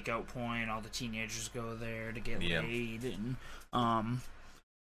like the makeout point. All the teenagers go there to get laid, and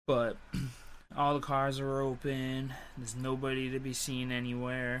but all the cars are open. There's nobody to be seen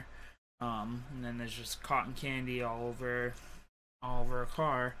anywhere. And then there's just cotton candy all over a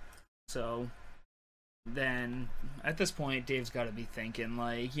car. So then at this point Dave's got to be thinking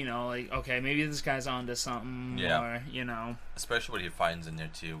like, okay, maybe this guy's onto something. Or especially what he finds in there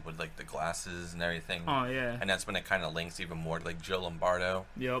too with like the glasses and everything. Oh yeah. And that's when it kind of links even more to like Joe Lombardo.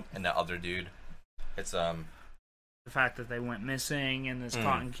 Yep. And the other dude. It's the fact that they went missing and there's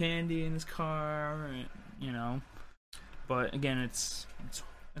cotton candy in his car, but again it's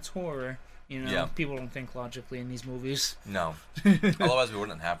horror. People don't think logically in these movies. No. Otherwise we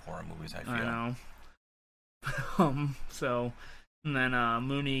wouldn't have horror movies, I feel. I know. So, and then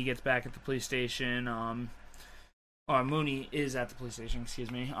Mooney gets back at the police station. Mooney is at the police station,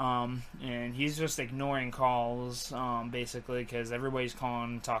 excuse me. And he's just ignoring calls, basically, because everybody's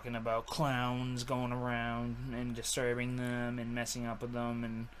talking about clowns going around and disturbing them and messing up with them,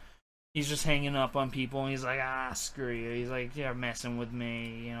 and he's just hanging up on people, and he's like, screw you. He's like, you're messing with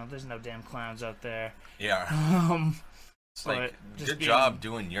me. There's no damn clowns out there. Yeah. It's like, good job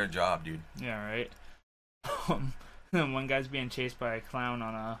doing your job, dude. Yeah, right. And one guy's being chased by a clown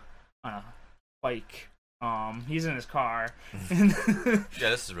on a bike. He's in his car. Yeah,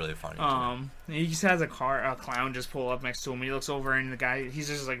 this is really funny. He just has a clown just pull up next to him. He looks over, and the guy, he's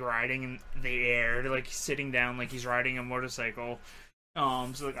just like riding in the air, like sitting down, like he's riding a motorcycle.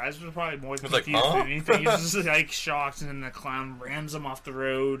 So the guys were probably more confused than anything. He's just like shocked, and then the clown rams him off the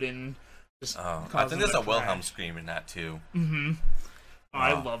road and just. I think there's a Wilhelm scream in that too. Mm-hmm.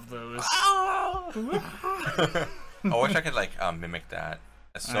 I love those. I wish I could like mimic that.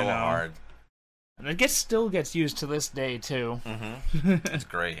 It's so hard. And it still gets used to this day too. Mm-hmm. It's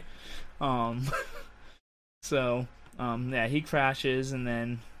great. So he crashes, and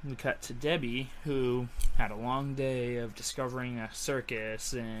then we cut to Debbie, who had a long day of discovering a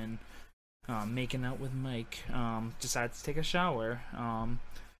circus and making out with Mike. Decides to take a shower.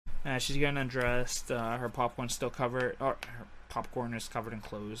 She's getting undressed. Her popcorn's still covered. Her popcorn is covered in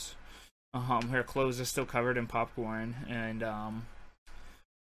clothes. Her clothes are still covered in popcorn, and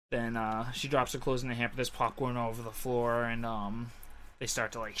then she drops her clothes in the hamper. There's popcorn all over the floor, and they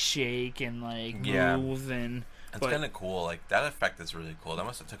start to like shake and like move, and It's But- kind of cool. Like, that effect is really cool. That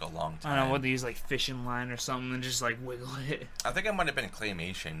must have took a long I time. don't know what they use, like fishing line or something, and just like wiggle it. I think it might have been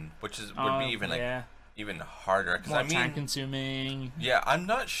claymation, which would be even yeah. even harder. Because More I mean, time consuming. yeah, I'm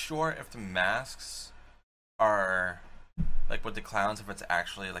not sure if the masks are like with the clowns, if it's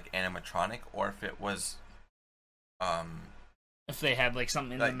actually like animatronic or if it was, If they had like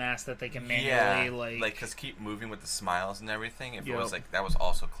something in like, the mask that they can yeah, manually like just keep moving with the smiles and everything. If it was Yup. like that was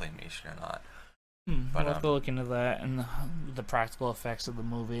also claymation or not. But, we'll have to look into that and the practical effects of the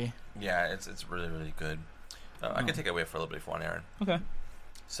movie. Yeah, it's really really good. I can take it away for a little bit if you want, Aaron. Okay.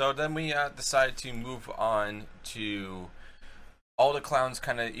 So then we decide to move on to all the clowns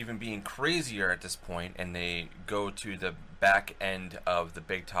kind of even being crazier at this point, and they go to the back end of the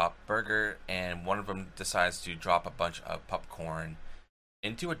Big Top Burger, and one of them decides to drop a bunch of popcorn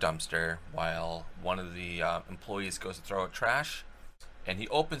into a dumpster while one of the employees goes to throw out trash, and he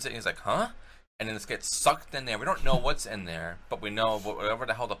opens it and he's like, huh? And then this gets sucked in there. We don't know what's in there, but we know whatever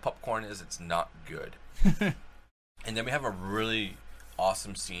the hell the popcorn is, it's not good. And then we have a really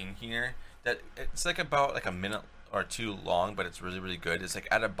awesome scene here that it's like about like a minute or two long, but it's really really good. It's like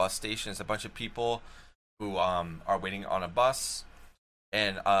at a bus station. It's a bunch of people who are waiting on a bus,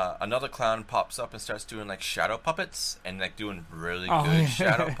 and another clown pops up and starts doing like shadow puppets and like doing really good yeah.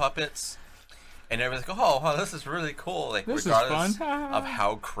 shadow puppets. And everyone's like, oh, wow, this is really cool. Like, This is regardless fun. of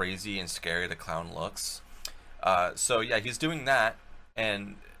how crazy and scary the clown looks. So yeah, he's doing that,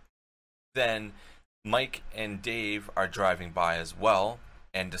 and then Mike and Dave are driving by as well,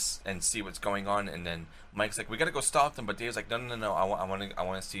 and see what's going on. And then Mike's like, we gotta go stop them, but Dave's like, no, I want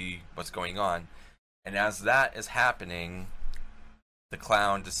to see what's going on. And as that is happening, the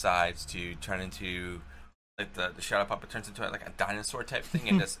clown decides to turn into like the shadow puppet turns into like a dinosaur type thing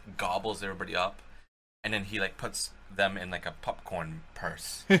and just gobbles everybody up, and then he like puts them in like a popcorn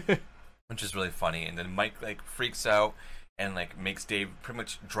purse, which is really funny. And then Mike like freaks out and like makes Dave pretty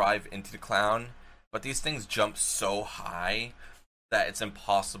much drive into the clown, but these things jump so high that it's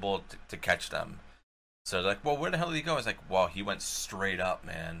impossible to catch them. So they're like, well, where the hell did he go? It's like, well, he went straight up,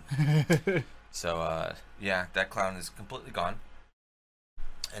 man. So yeah, that clown is completely gone.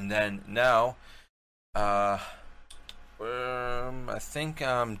 And then now I think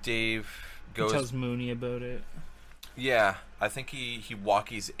Dave goes. He tells Mooney about it. Yeah, I think he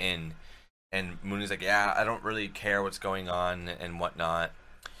walkies in, and Mooney's like, yeah, I don't really care what's going on and whatnot.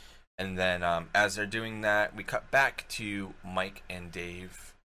 And then as they're doing that, we cut back to Mike and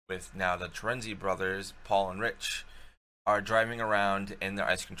Dave with now the Terenzi brothers, Paul and Rich, are driving around in their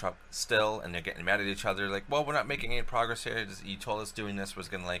ice cream truck still, and they're getting mad at each other, like, well, we're not making any progress here. You told us doing this was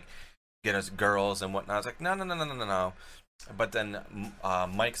gonna like get us girls and whatnot. I was like, no. But then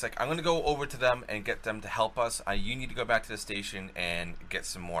Mike's like, I'm gonna go over to them and get them to help us. You need to go back to the station and get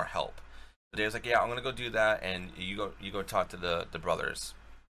some more help. So Dave's like, yeah, I'm gonna go do that, and you go talk to the brothers.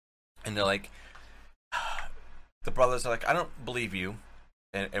 And they're like, the brothers are like, I don't believe you,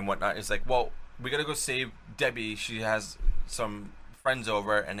 and whatnot. It's like, well, we gotta go save Debbie. She has some friends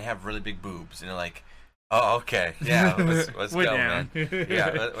over, and they have really big boobs. And they're like, oh, okay, yeah, let's go, down. man.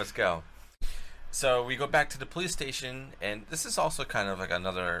 Yeah, let's go. So we go back to the police station, and this is also kind of like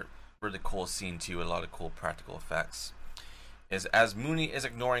another really cool scene too. A lot of cool practical effects. Is as Mooney is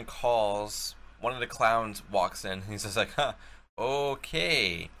ignoring calls, one of the clowns walks in. And he's just like, huh,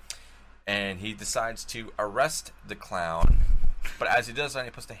 okay. And he decides to arrest the clown, but as he does that,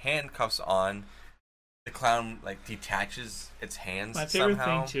 he puts the handcuffs on. The clown like detaches its hands. My favorite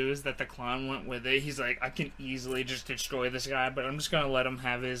somehow. thing too is that the clown went with it. He's like, I can easily just destroy this guy, but I'm just gonna let him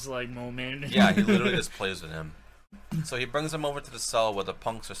have his like moment. Yeah, he literally just plays with him. So he brings him over to the cell where the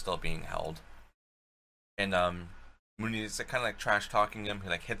punks are still being held. And Mooney's like, kind of like trash talking him. He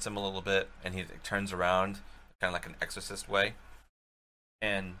like hits him a little bit, and he like, turns around, kind of like an exorcist way.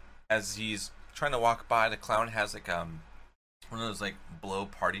 And as he's trying to walk by, the clown has like one of those like blow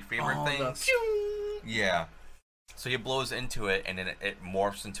party favor things. Yeah. So he blows into it, and then it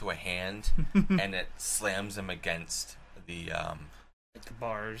morphs into a hand, and it slams him against the Like the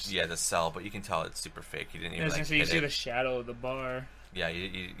bars. yeah, the cell. But you can tell it's super fake. He didn't I even was like gonna say, you hit see it. the shadow of the bar. Yeah,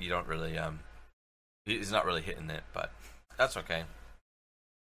 you don't really he's not really hitting it, but that's okay.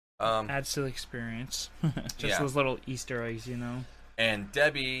 Adds to the experience. Just Yeah. those little Easter eggs, you know. And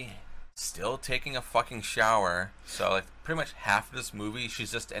Debbie still taking a fucking shower. So like pretty much half of this movie,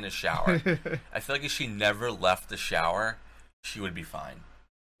 she's just in a shower. I feel like if she never left the shower, she would be fine.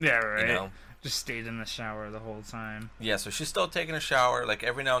 Yeah, right. You know? Just stayed in the shower the whole time. Yeah, so she's still taking a shower. Like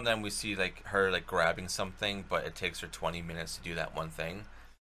every now and then we see like her like grabbing something, but it takes her 20 minutes to do that one thing.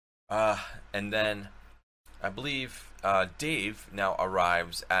 And then I believe Dave now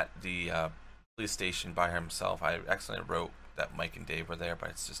arrives at the police station by himself. I accidentally wrote that Mike and Dave were there,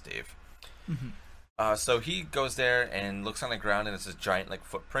 but it's just Dave. So he goes there and looks on the ground, and it's this giant like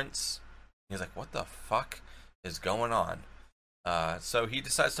footprints. He's like, "What the fuck is going on?" So he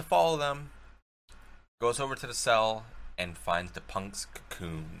decides to follow them, goes over to the cell, and finds the punks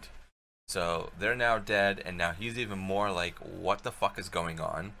cocooned. So they're now dead, and now he's even more like, "What the fuck is going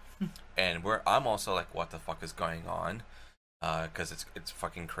on?" And I'm also like, "What the fuck is going on?" Because it's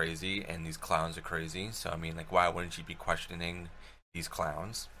fucking crazy, and these clowns are crazy. So I mean, like, why wouldn't you be questioning these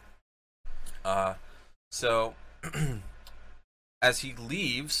clowns? So as he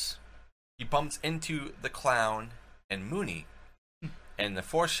leaves, he bumps into the clown and Mooney. And the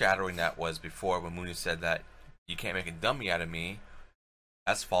foreshadowing that was before when Mooney said that you can't make a dummy out of me.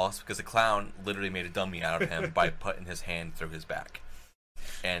 That's false, because the clown literally made a dummy out of him by putting his hand through his back.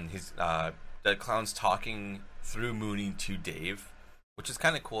 And the clown's talking through Mooney to Dave, which is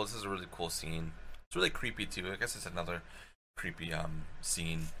kind of cool. This is a really cool scene. It's really creepy too. I guess it's another creepy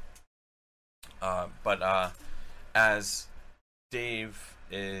scene. But as Dave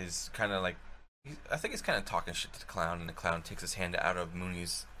is kind of like, I think he's kind of talking shit to the clown, and the clown takes his hand out of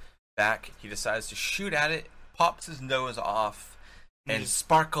Mooney's back. He decides to shoot at it, pops his nose off, and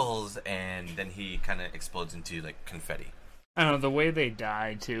sparkles, and then he kind of explodes into like confetti. I don't know, the way they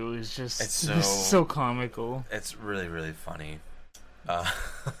die too is just It's so comical. It's really, really funny.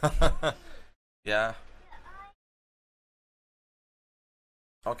 Yeah.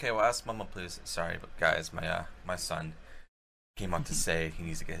 Okay, well, ask Mama, please. Sorry, but guys, my son came up to say he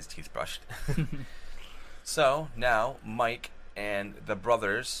needs to get his teeth brushed. So now Mike and the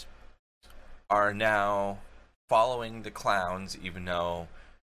brothers are now following the clowns, even though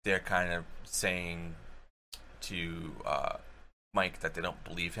they're kind of saying to Mike that they don't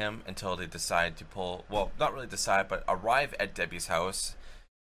believe him, until they decide to not really decide, but arrive at Debbie's house,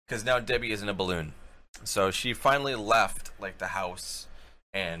 because now Debbie is in a balloon. So she finally left like the house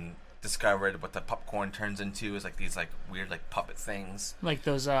and discovered what the popcorn turns into is like these like weird like puppet things, like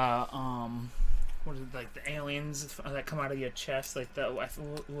those what is it, like the aliens that come out of your chest, like the what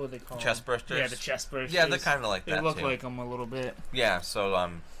are they called? Chest bursters. Yeah, the chest bursters. Yeah, they're kind of like that. They look too. like them a little bit. Yeah. So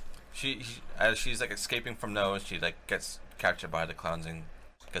she as she's like escaping from those, she like gets captured by the clowns and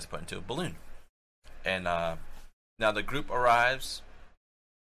gets put into a balloon. And now the group arrives,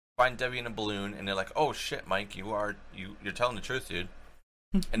 find Debbie in a balloon, and they're like, "Oh shit, Mike, you're telling the truth, dude."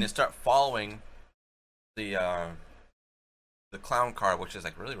 And they start following the clown car, which is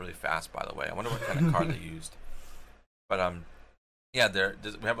like really, really fast, by the way. I wonder what kind of car they used. But yeah,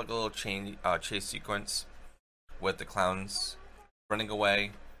 we have like a little chase sequence with the clowns running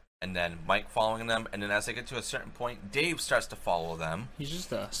away, and then Mike following them, and then as they get to a certain point, Dave starts to follow them. He's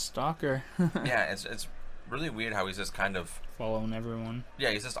just a stalker. Yeah, it's really weird how he's just kind of following everyone.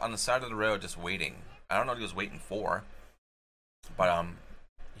 Yeah, he's just on the side of the road, just waiting. I don't know what he was waiting for, but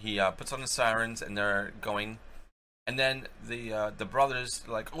he puts on the sirens, and they're going. And then the brothers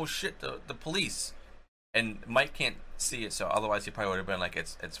are like, "Oh shit, the police!" And Mike can't see it, so otherwise he probably would have been like,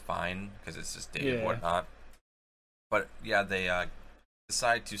 "It's fine," because it's just Dave and whatnot. But yeah, they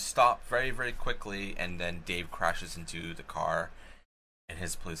decide to stop very, very quickly, and then Dave crashes into the car, and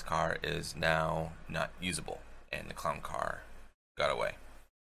his police car is now not usable, and the clown car got away.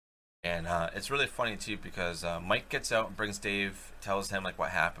 And it's really funny too, because Mike gets out and brings Dave, tells him like what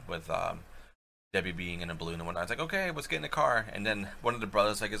happened with Debbie being in a balloon and whatnot. It's like, okay, let's get in the car. And then one of the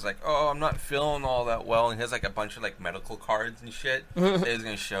brothers like is like, "Oh, I'm not feeling all that well," and he has like a bunch of like medical cards and shit that he's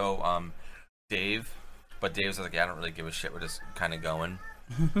gonna show Dave. But Dave's like, "Yeah, I don't really give a shit. We're just kind of going."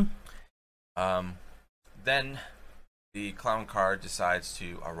 Then the clown car decides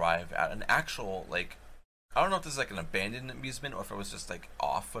to arrive at an actual like, I don't know if this is like an abandoned amusement or if it was just like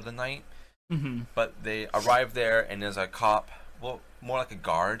off for the night. But they arrive there, and there's a cop, well, more like a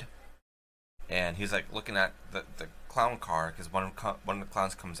guard. And he's like looking at the clown car, because one of the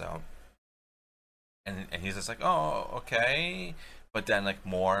clowns comes out, and he's just like, "Oh, okay," but then like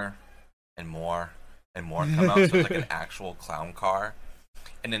more and more and more come out, so it's like an actual clown car,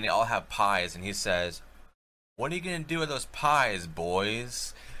 and then they all have pies, and he says, "What are you gonna do with those pies,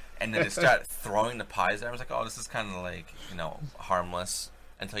 boys?" And then they start throwing the pies there. I was like, "Oh, this is kind of like, harmless,"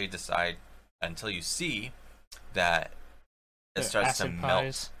 until you see that it starts to melt.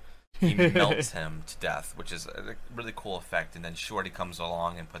 Pies. He melts him to death, which is a really cool effect. And then Shorty comes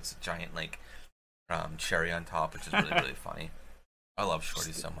along and puts a giant like cherry on top, which is really, really funny. I love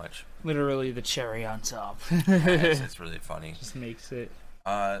Shorty so much. Literally the cherry on top. It's really funny. Just makes it.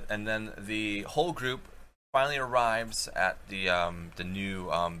 And then the whole group finally arrives at the new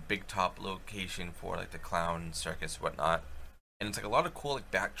big top location for like the clown circus and whatnot. and it's like a lot of cool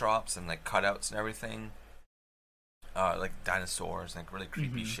like backdrops and like cutouts and everything, like dinosaurs and like really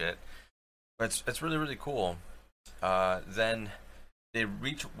creepy shit. But it's really really cool. Then they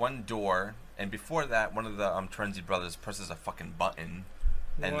reach one door, and before that, one of the Trenzy brothers presses a fucking button,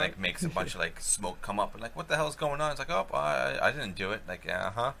 and like makes a bunch of like smoke come up, and like, what the hell is going on? It's like, oh, I didn't do it. Like,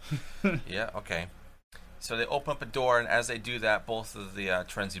 yeah, okay. So they open up a door, and as they do that, both of the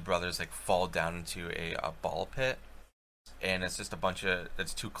Trenzy brothers like fall down into a ball pit, and it's just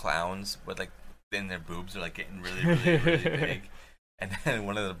it's two clowns with like in their boobs are like getting really really really big, and then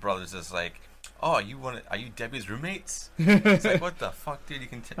one of the brothers is like, "Oh, are you Debbie's roommates?" It's like, what the fuck, dude? You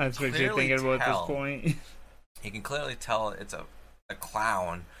can That's what you're clearly thinking about tell. this point. You can clearly tell it's a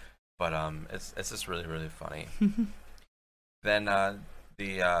clown, but it's just really really funny. Then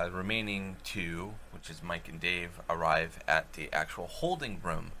the remaining two, which is Mike and Dave, arrive at the actual holding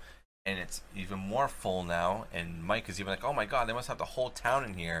room, and it's even more full now. And Mike is even like, "Oh my god, they must have the whole town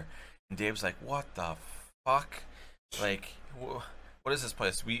in here." And Dave's like, "What the fuck? Like, what is this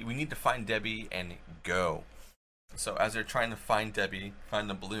place? We need to find Debbie and go." So as they're trying to find Debbie, find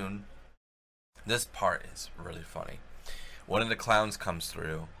the balloon, this part is really funny. One of the clowns comes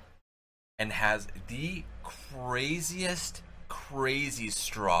through and has the crazy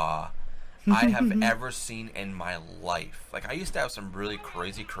straw I have ever seen in my life. Like, I used to have some really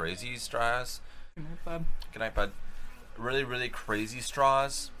crazy straws. Good night, bud. Good night, bud. Really, really crazy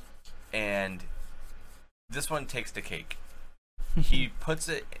straws. And this one takes the cake. He puts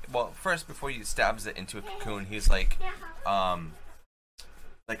it, well, first, before he stabs it into a cocoon, he's like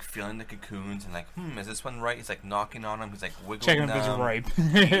feeling the cocoons and like, is this one right? He's like knocking on them. He's like wiggling Checking them. if it's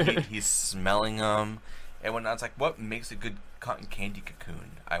ripe. He's smelling them. And when I was like, what makes a good cotton candy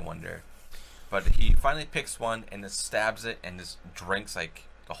cocoon? I wonder. But he finally picks one and just stabs it and just drinks like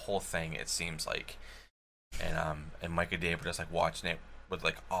the whole thing. It seems like, and Mike and Dave were just like watching it with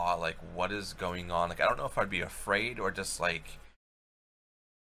like awe, like what is going on? Like I don't know if I'd be afraid or just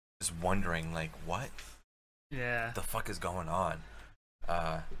wondering like what Yeah. the fuck is going on.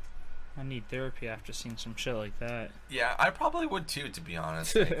 I need therapy after seeing some shit like that. Yeah, I probably would too, to be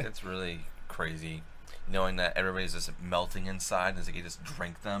honest. Like, it's really crazy. Knowing that everybody's just melting inside and it's like you just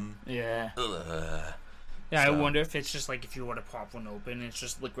drink them. Yeah. Ugh. Yeah, So- I wonder if it's just like if you were to pop one open, it's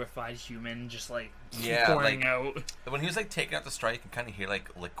just liquefied human just like Yeah, pouring like- out. When he was like taking out the straw, you can kind of hear like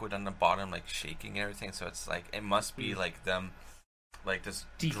liquid on the bottom, like shaking and everything. So it's like it must be like them, like just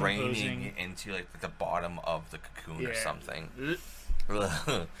draining Decomposing. into like the bottom of the cocoon or Yeah. something.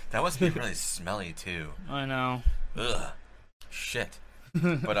 Ugh. That must be really smelly too. I know. Ugh. Shit.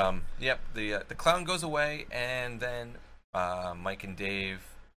 But yep. The clown goes away, and then Mike and Dave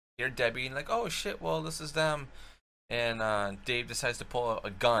hear Debbie and like, oh shit, well this is them. And Dave decides to pull out a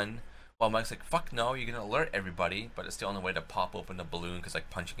gun, while Mike's like, fuck no, you're gonna alert everybody. But it's the only way to pop open the balloon because like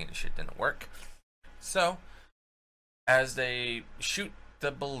punching it and shit didn't work. So as they shoot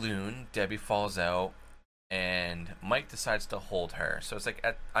the balloon, Debbie falls out, and Mike decides to hold her. So it's like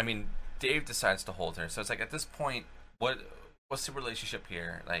Dave decides to hold her. So it's like at this point, what's the relationship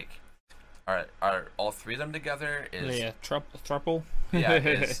here? Like, are all three of them together? Thruple. Yeah,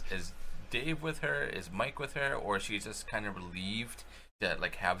 is Dave with her? Is Mike with her? Or is she just kind of relieved to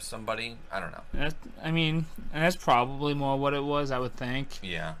like have somebody? I don't know. That's probably more what it was, I would think.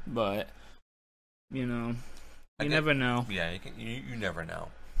 Yeah, But you never know. yeah, you never know.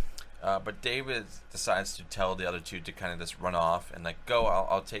 But David decides to tell the other two to kind of just run off and like go.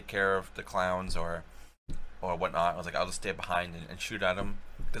 I'll take care of the clowns or whatnot. I was like, I'll just stay behind and shoot at them,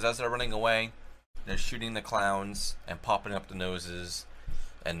 because as they're running away, they're shooting the clowns and popping up the noses,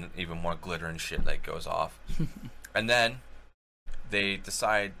 and even more glitter and shit like goes off. And then they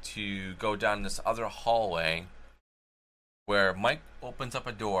decide to go down this other hallway where Mike opens up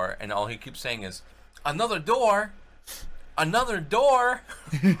a door, and all he keeps saying is, another door, another door,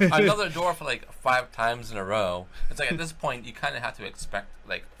 another door for like 5 times in a row. It's like at this point you kind of have to expect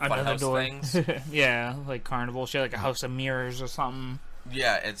like Another funhouse door. things. Yeah, like carnival shit, like a House of Mirrors or something.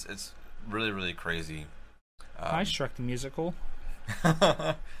 Yeah, it's really really crazy. I Shrek the Musical.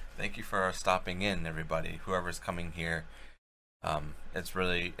 Thank you for stopping in, everybody. Whoever's coming here,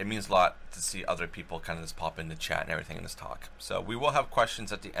 it means a lot to see other people kind of just pop in the chat and everything in this talk. So we will have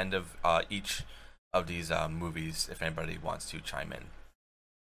questions at the end of each of these movies if anybody wants to chime in.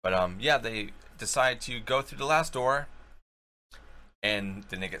 But yeah, they decide to go through the last door, and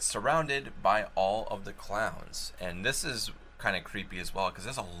then they get surrounded by all of the clowns. And this is kind of creepy as well, because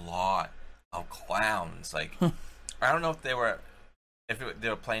there's a lot of clowns. Like, I don't know if they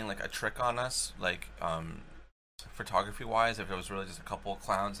were playing like a trick on us, like photography wise, if it was really just a couple of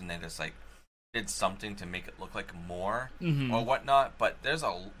clowns and they just like did something to make it look like more Mm-hmm. or whatnot. But there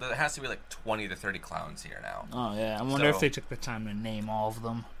has to be like 20 to 30 clowns here now. Oh yeah, I wonder if So- they took the time to name all of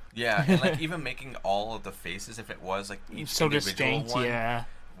them. Yeah, and like even making all of the faces, if it was like each So individual distinct, one yeah.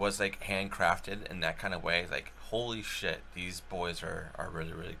 was like handcrafted in that kind of way, like holy shit, these boys are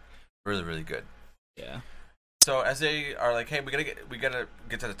really really good. Yeah. So as they are like, hey, we gotta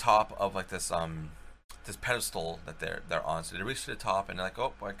get to the top of like this this pedestal that they're on. So they reach to the top and they're like,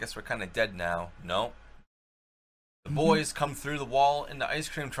 oh, well, I guess we're kind of dead now. No, the boys come through the wall in the ice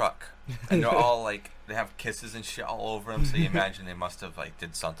cream truck, and they're all like, they have kisses and shit all over them. So you imagine they must have like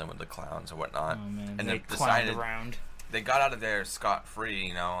did something with the clowns or whatnot. Oh man, And they they climbed decided around. they got out of there scot free.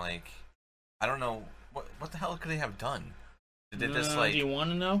 You know, like I don't know what the hell could they have done. Did they just like? Do you want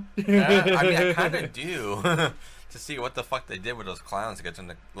to know? Yeah, I mean, I kind of do. To see what the fuck they did with those clowns to get them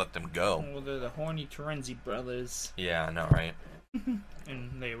to let them go. Well, they're the horny Terenzi brothers, Yeah, I know, right?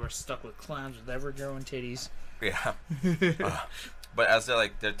 and they were stuck with clowns with ever-growing titties. Yeah. But as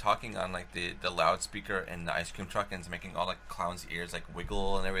they're talking on like the loudspeaker in the ice cream truck, and it's making all like clowns' ears like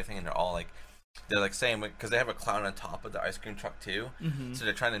wiggle and everything, and they're like saying, because they have a clown on top of the ice cream truck too, so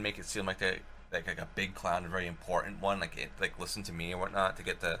they're trying to make it seem like they like a big clown, a very important one, like listen to me or whatnot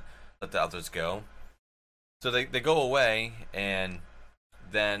to let the others go. So they go away, and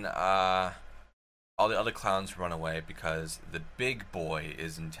then all the other clowns run away because the big boy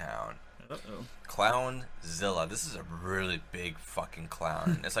is in town. Uh-oh. Clownzilla. This is a really big fucking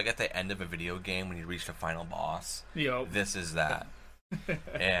clown. It's like at the end of a video game when you reach the final boss. Yo. This is that.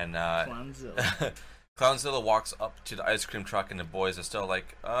 And Clownzilla. Clownzilla walks up to the ice cream truck, and the boys are still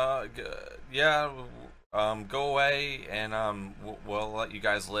like, go away, and we'll let you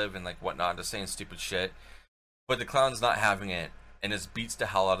guys live and like whatnot. Just saying stupid shit. But the clown's not having it, and just beats the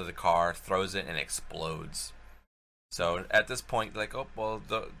hell out of the car, throws it, and explodes. So at this point, like, oh, well,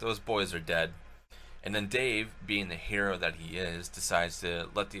 those boys are dead. And then Dave, being the hero that he is, decides to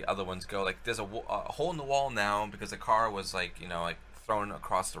let the other ones go. Like, there's a hole in the wall now because the car was, like, you know, like, thrown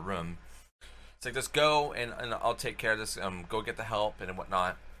across the room. It's like, just go, and I'll take care of this. Go get the help and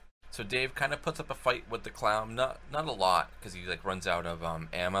whatnot. So Dave kind of puts up a fight with the clown. Not a lot, because he, like, runs out of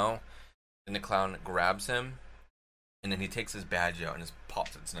ammo. And the clown grabs him. And then he takes his badge out and just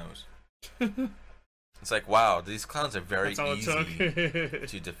pops its nose. It's like, wow, these clowns are very easy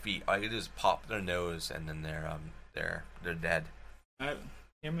to defeat. All you do is pop their nose, and then they're dead.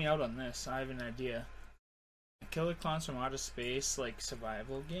 Hear me out on this. I have an idea. A Killer Clowns from Outer Space, like,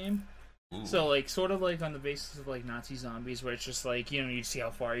 survival game. Ooh. So, like, sort of like on the basis of, like, Nazi zombies, where it's just like, you know, you see how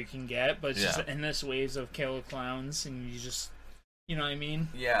far you can get, but it's just endless waves of killer clowns, and you just, you know what I mean?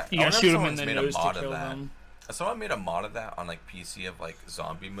 Yeah, You gotta shoot them in the nose to kill them. Someone made a mod of that on like PC of like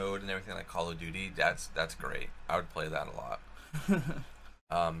zombie mode and everything, like Call of Duty. That's great. I would play that a lot.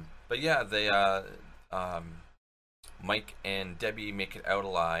 But yeah, they Mike and Debbie make it out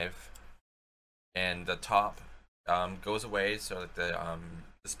alive, and the top goes away, so that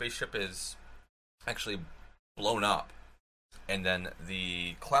the spaceship is actually blown up, and then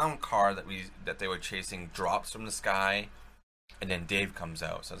the clown car that they were chasing drops from the sky. And then Dave comes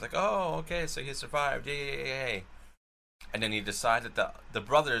out. So I was like, oh, okay, so he survived. Yay. And then he decided that the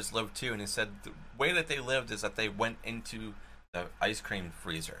brothers lived too. And he said the way that they lived is that they went into the ice cream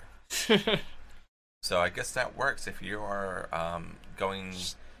freezer. So I guess that works if you are going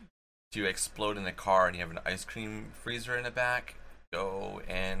to explode in a car and you have an ice cream freezer in the back. Go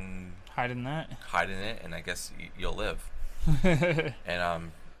and Hide in that. hide in it, and I guess you'll live.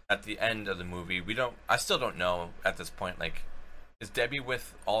 And at the end of the movie, I still don't know at this point, like, is Debbie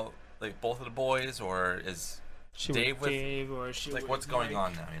with both of the boys, or is Dave with Dave, or she like, with what's going Mike?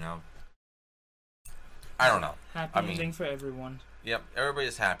 on now, you know? I don't know. Happy I mean, ending for everyone. Yep,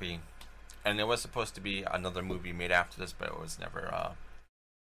 everybody's happy. And there was supposed to be another movie made after this, but it was never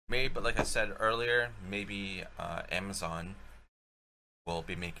made. But like I said earlier, maybe Amazon will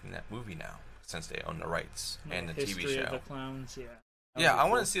be making that movie now, since they own the rights and the History TV show. of the Clowns, yeah. Yeah, I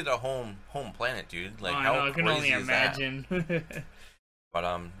want to see the home planet, dude. Like, I how know, I can crazy only is that? imagine.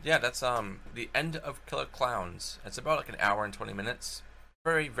 But yeah, that's the end of Killer Clowns. It's about like an hour and 20 minutes.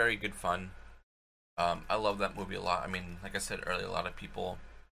 Very, very good fun. I love that movie a lot. I mean, like I said earlier, a lot of people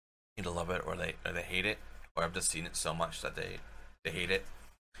either love it or they hate it, or I've just seen it so much that they hate it.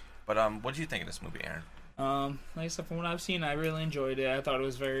 But what do you think of this movie, Aaron? Like I said, from what I've seen, I really enjoyed it. I thought it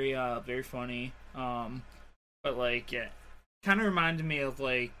was very very funny. But like, yeah, kind of reminded me of,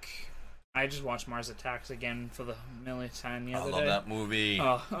 like, I just watched Mars Attacks again for the millionth time the other day. I love that movie.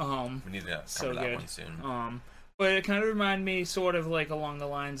 We need to cover so that good. one soon. But it kind of reminded me sort of like along the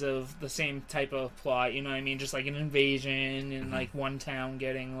lines of the same type of plot, you know what I mean? Just like an invasion and like one town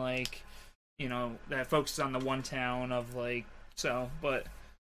getting like that focuses on the one town of like so. But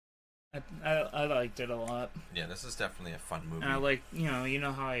I liked it a lot. Yeah, this is definitely a fun movie. And I like how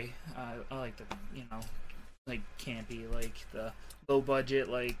I like the like campy, like the low budget,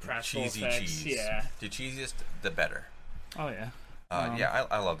 like practical cheesy effects. cheese. Yeah. The cheesiest, the better. Oh yeah. Yeah,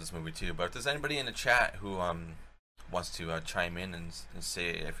 I love this movie too. But if there's anybody in the chat who wants to chime in and say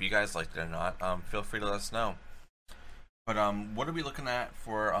if you guys liked it or not, feel free to let us know. But what are we looking at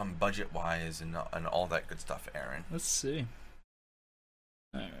for budget wise and all that good stuff, Aaron? Let's see.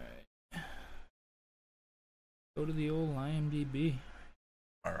 All right. Go to the old IMDb.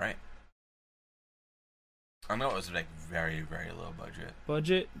 All right. I know it was like very, very low budget.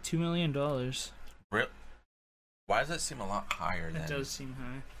 Budget $2 million. Real? Why does that seem a lot higher than? It does seem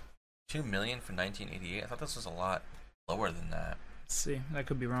high. $2 million for 1988. I thought this was a lot lower than that. Let's see. That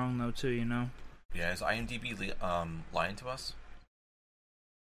could be wrong though too. Yeah, is IMDb lying to us?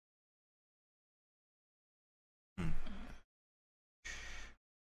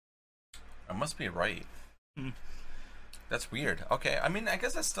 I must be right. That's weird. Okay, I mean, I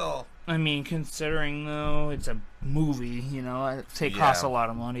guess that's still... I mean, considering, though, it's a movie, it costs a lot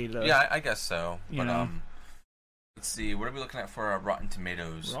of money to... Yeah, I guess so. But, let's see, what are we looking at for Rotten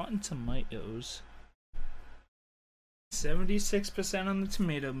Tomatoes? Rotten Tomatoes. 76% on the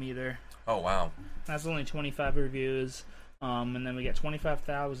tomato meter. Oh, wow. That's only 25 reviews. And then we get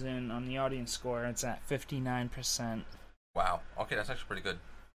 25,000 on the audience score. It's at 59%. Wow. Okay, that's actually pretty good.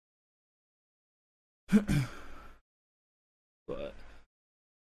 But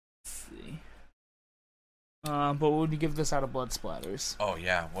let's see. But what would you give this out of blood splatters? Oh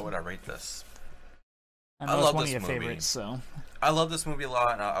yeah, what would I rate this? I know I it's love one this of your movie. favorites, so I love this movie a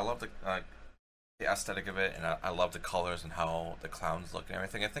lot, and I love the aesthetic of it, and I love the colors and how the clowns look and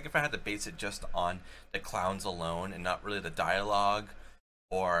everything. I think if I had to base it just on the clowns alone and not really the dialogue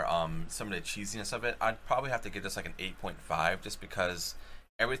or some of the cheesiness of it, I'd probably have to give this like an 8.5, just because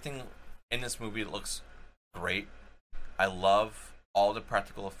everything in this movie looks great. I love all the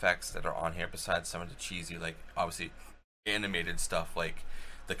practical effects that are on here, besides some of the cheesy, like, obviously, animated stuff, like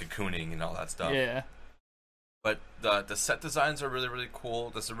the cocooning and all that stuff. yeah. But the set designs are really, really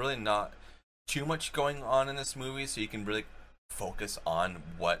cool. There's really not too much going on in this movie, so you can really focus on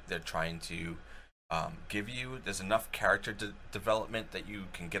what they're trying to give you. There's enough character development that you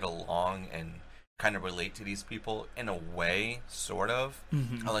can get along and kind of relate to these people in a way, sort of,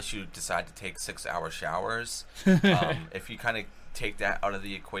 unless you decide to take 6-hour showers. If you kind of take that out of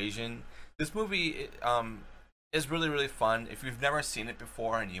the equation, this movie is really, really fun. If you've never seen it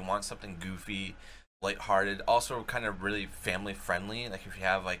before and you want something goofy, lighthearted, also kind of really family friendly, like if you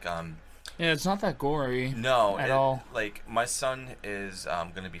have like Yeah, it's not that gory. no at all. Like my son is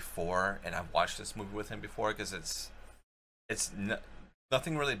gonna be 4, and I've watched this movie with him before because it's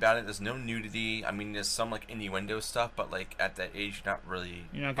nothing really about it. There's no nudity. I mean, there's some like innuendo stuff, but like at that age, you're not gonna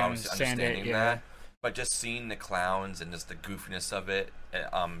obviously understand it, understanding yeah. that. But just seeing the clowns and just the goofiness of it,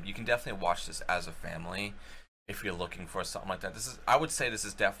 you can definitely watch this as a family if you're looking for something like that. I would say this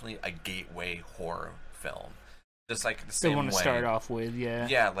is definitely a gateway horror film. Just like the same They want way. to start off with, yeah.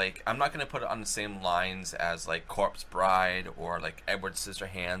 Yeah, like I'm not gonna put it on the same lines as like Corpse Bride or like Edward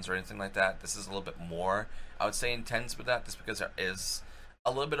Scissorhands or anything like that. This is a little bit more, I would say, intense with that, just because there is a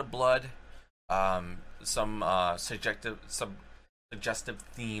little bit of blood, some suggestive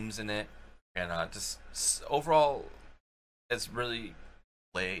themes in it, and just overall, it's really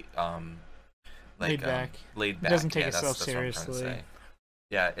laid back. Laid back. It doesn't take Yeah, itself that's what I'm trying to seriously. say.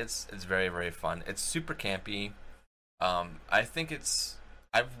 Yeah, it's very, very fun. It's super campy. I think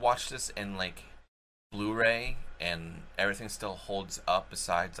I've watched this in like Blu-ray, and everything still holds up.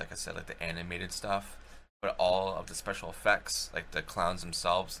 Besides, like I said, like the animated stuff. But all of the special effects, like the clowns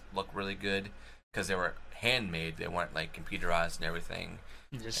themselves, look really good because they were handmade. They weren't like computerized and everything.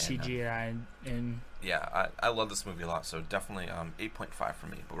 Just CGI and yeah, I love this movie a lot. So definitely 8.5 for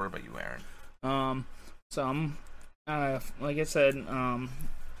me. But what about you, Aaron? So I'm like I said, I'm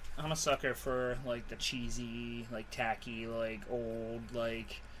a sucker for like the cheesy, like tacky, like old,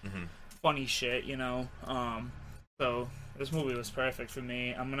 like funny shit, So this movie was perfect for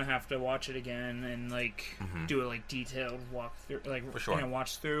me. I'm gonna have to watch it again and like do a like detailed walk through, like For sure.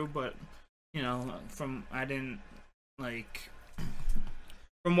 watch through. But from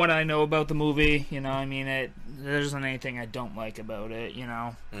what I know about the movie, I mean, there isn't anything I don't like about it,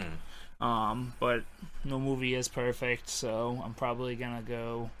 But no movie is perfect, so I'm probably gonna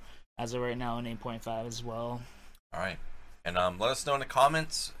go as of right now an 8.5 as well. All right, and let us know in the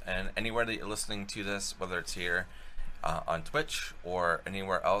comments and anywhere that you're listening to this, whether it's here on Twitch or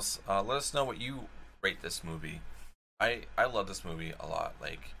anywhere else. Let us know what you rate this movie. I love this movie a lot.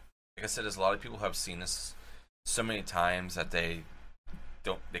 Like, like I said, there's a lot of people who have seen this so many times that they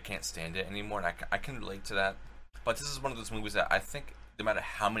can't stand it anymore, and I can relate to that. But this is one of those movies that I think no matter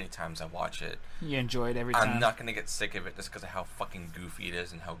how many times I watch it, You enjoy it every time. I'm not gonna get sick of it just because of how fucking goofy it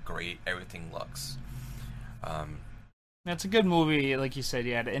is and how great everything looks. It's a good movie, like you said.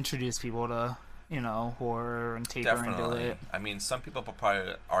 Yeah, to introduce people to horror and take her into Definitely. it. I mean, some people will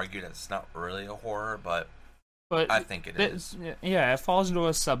probably argue that it's not really a horror, but But I think it is. Yeah, it falls into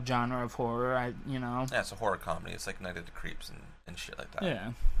a subgenre of horror. Yeah, it's a horror comedy. It's like Night of the Creeps and shit like that.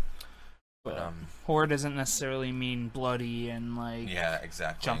 Yeah. But horror doesn't necessarily mean bloody and yeah,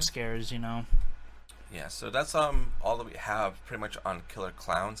 exactly. jump scares. Yeah, so that's all that we have pretty much on Killer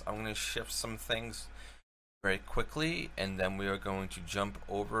Klowns. I'm gonna shift some things very quickly, and then we are going to jump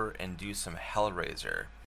over and do some Hellraiser.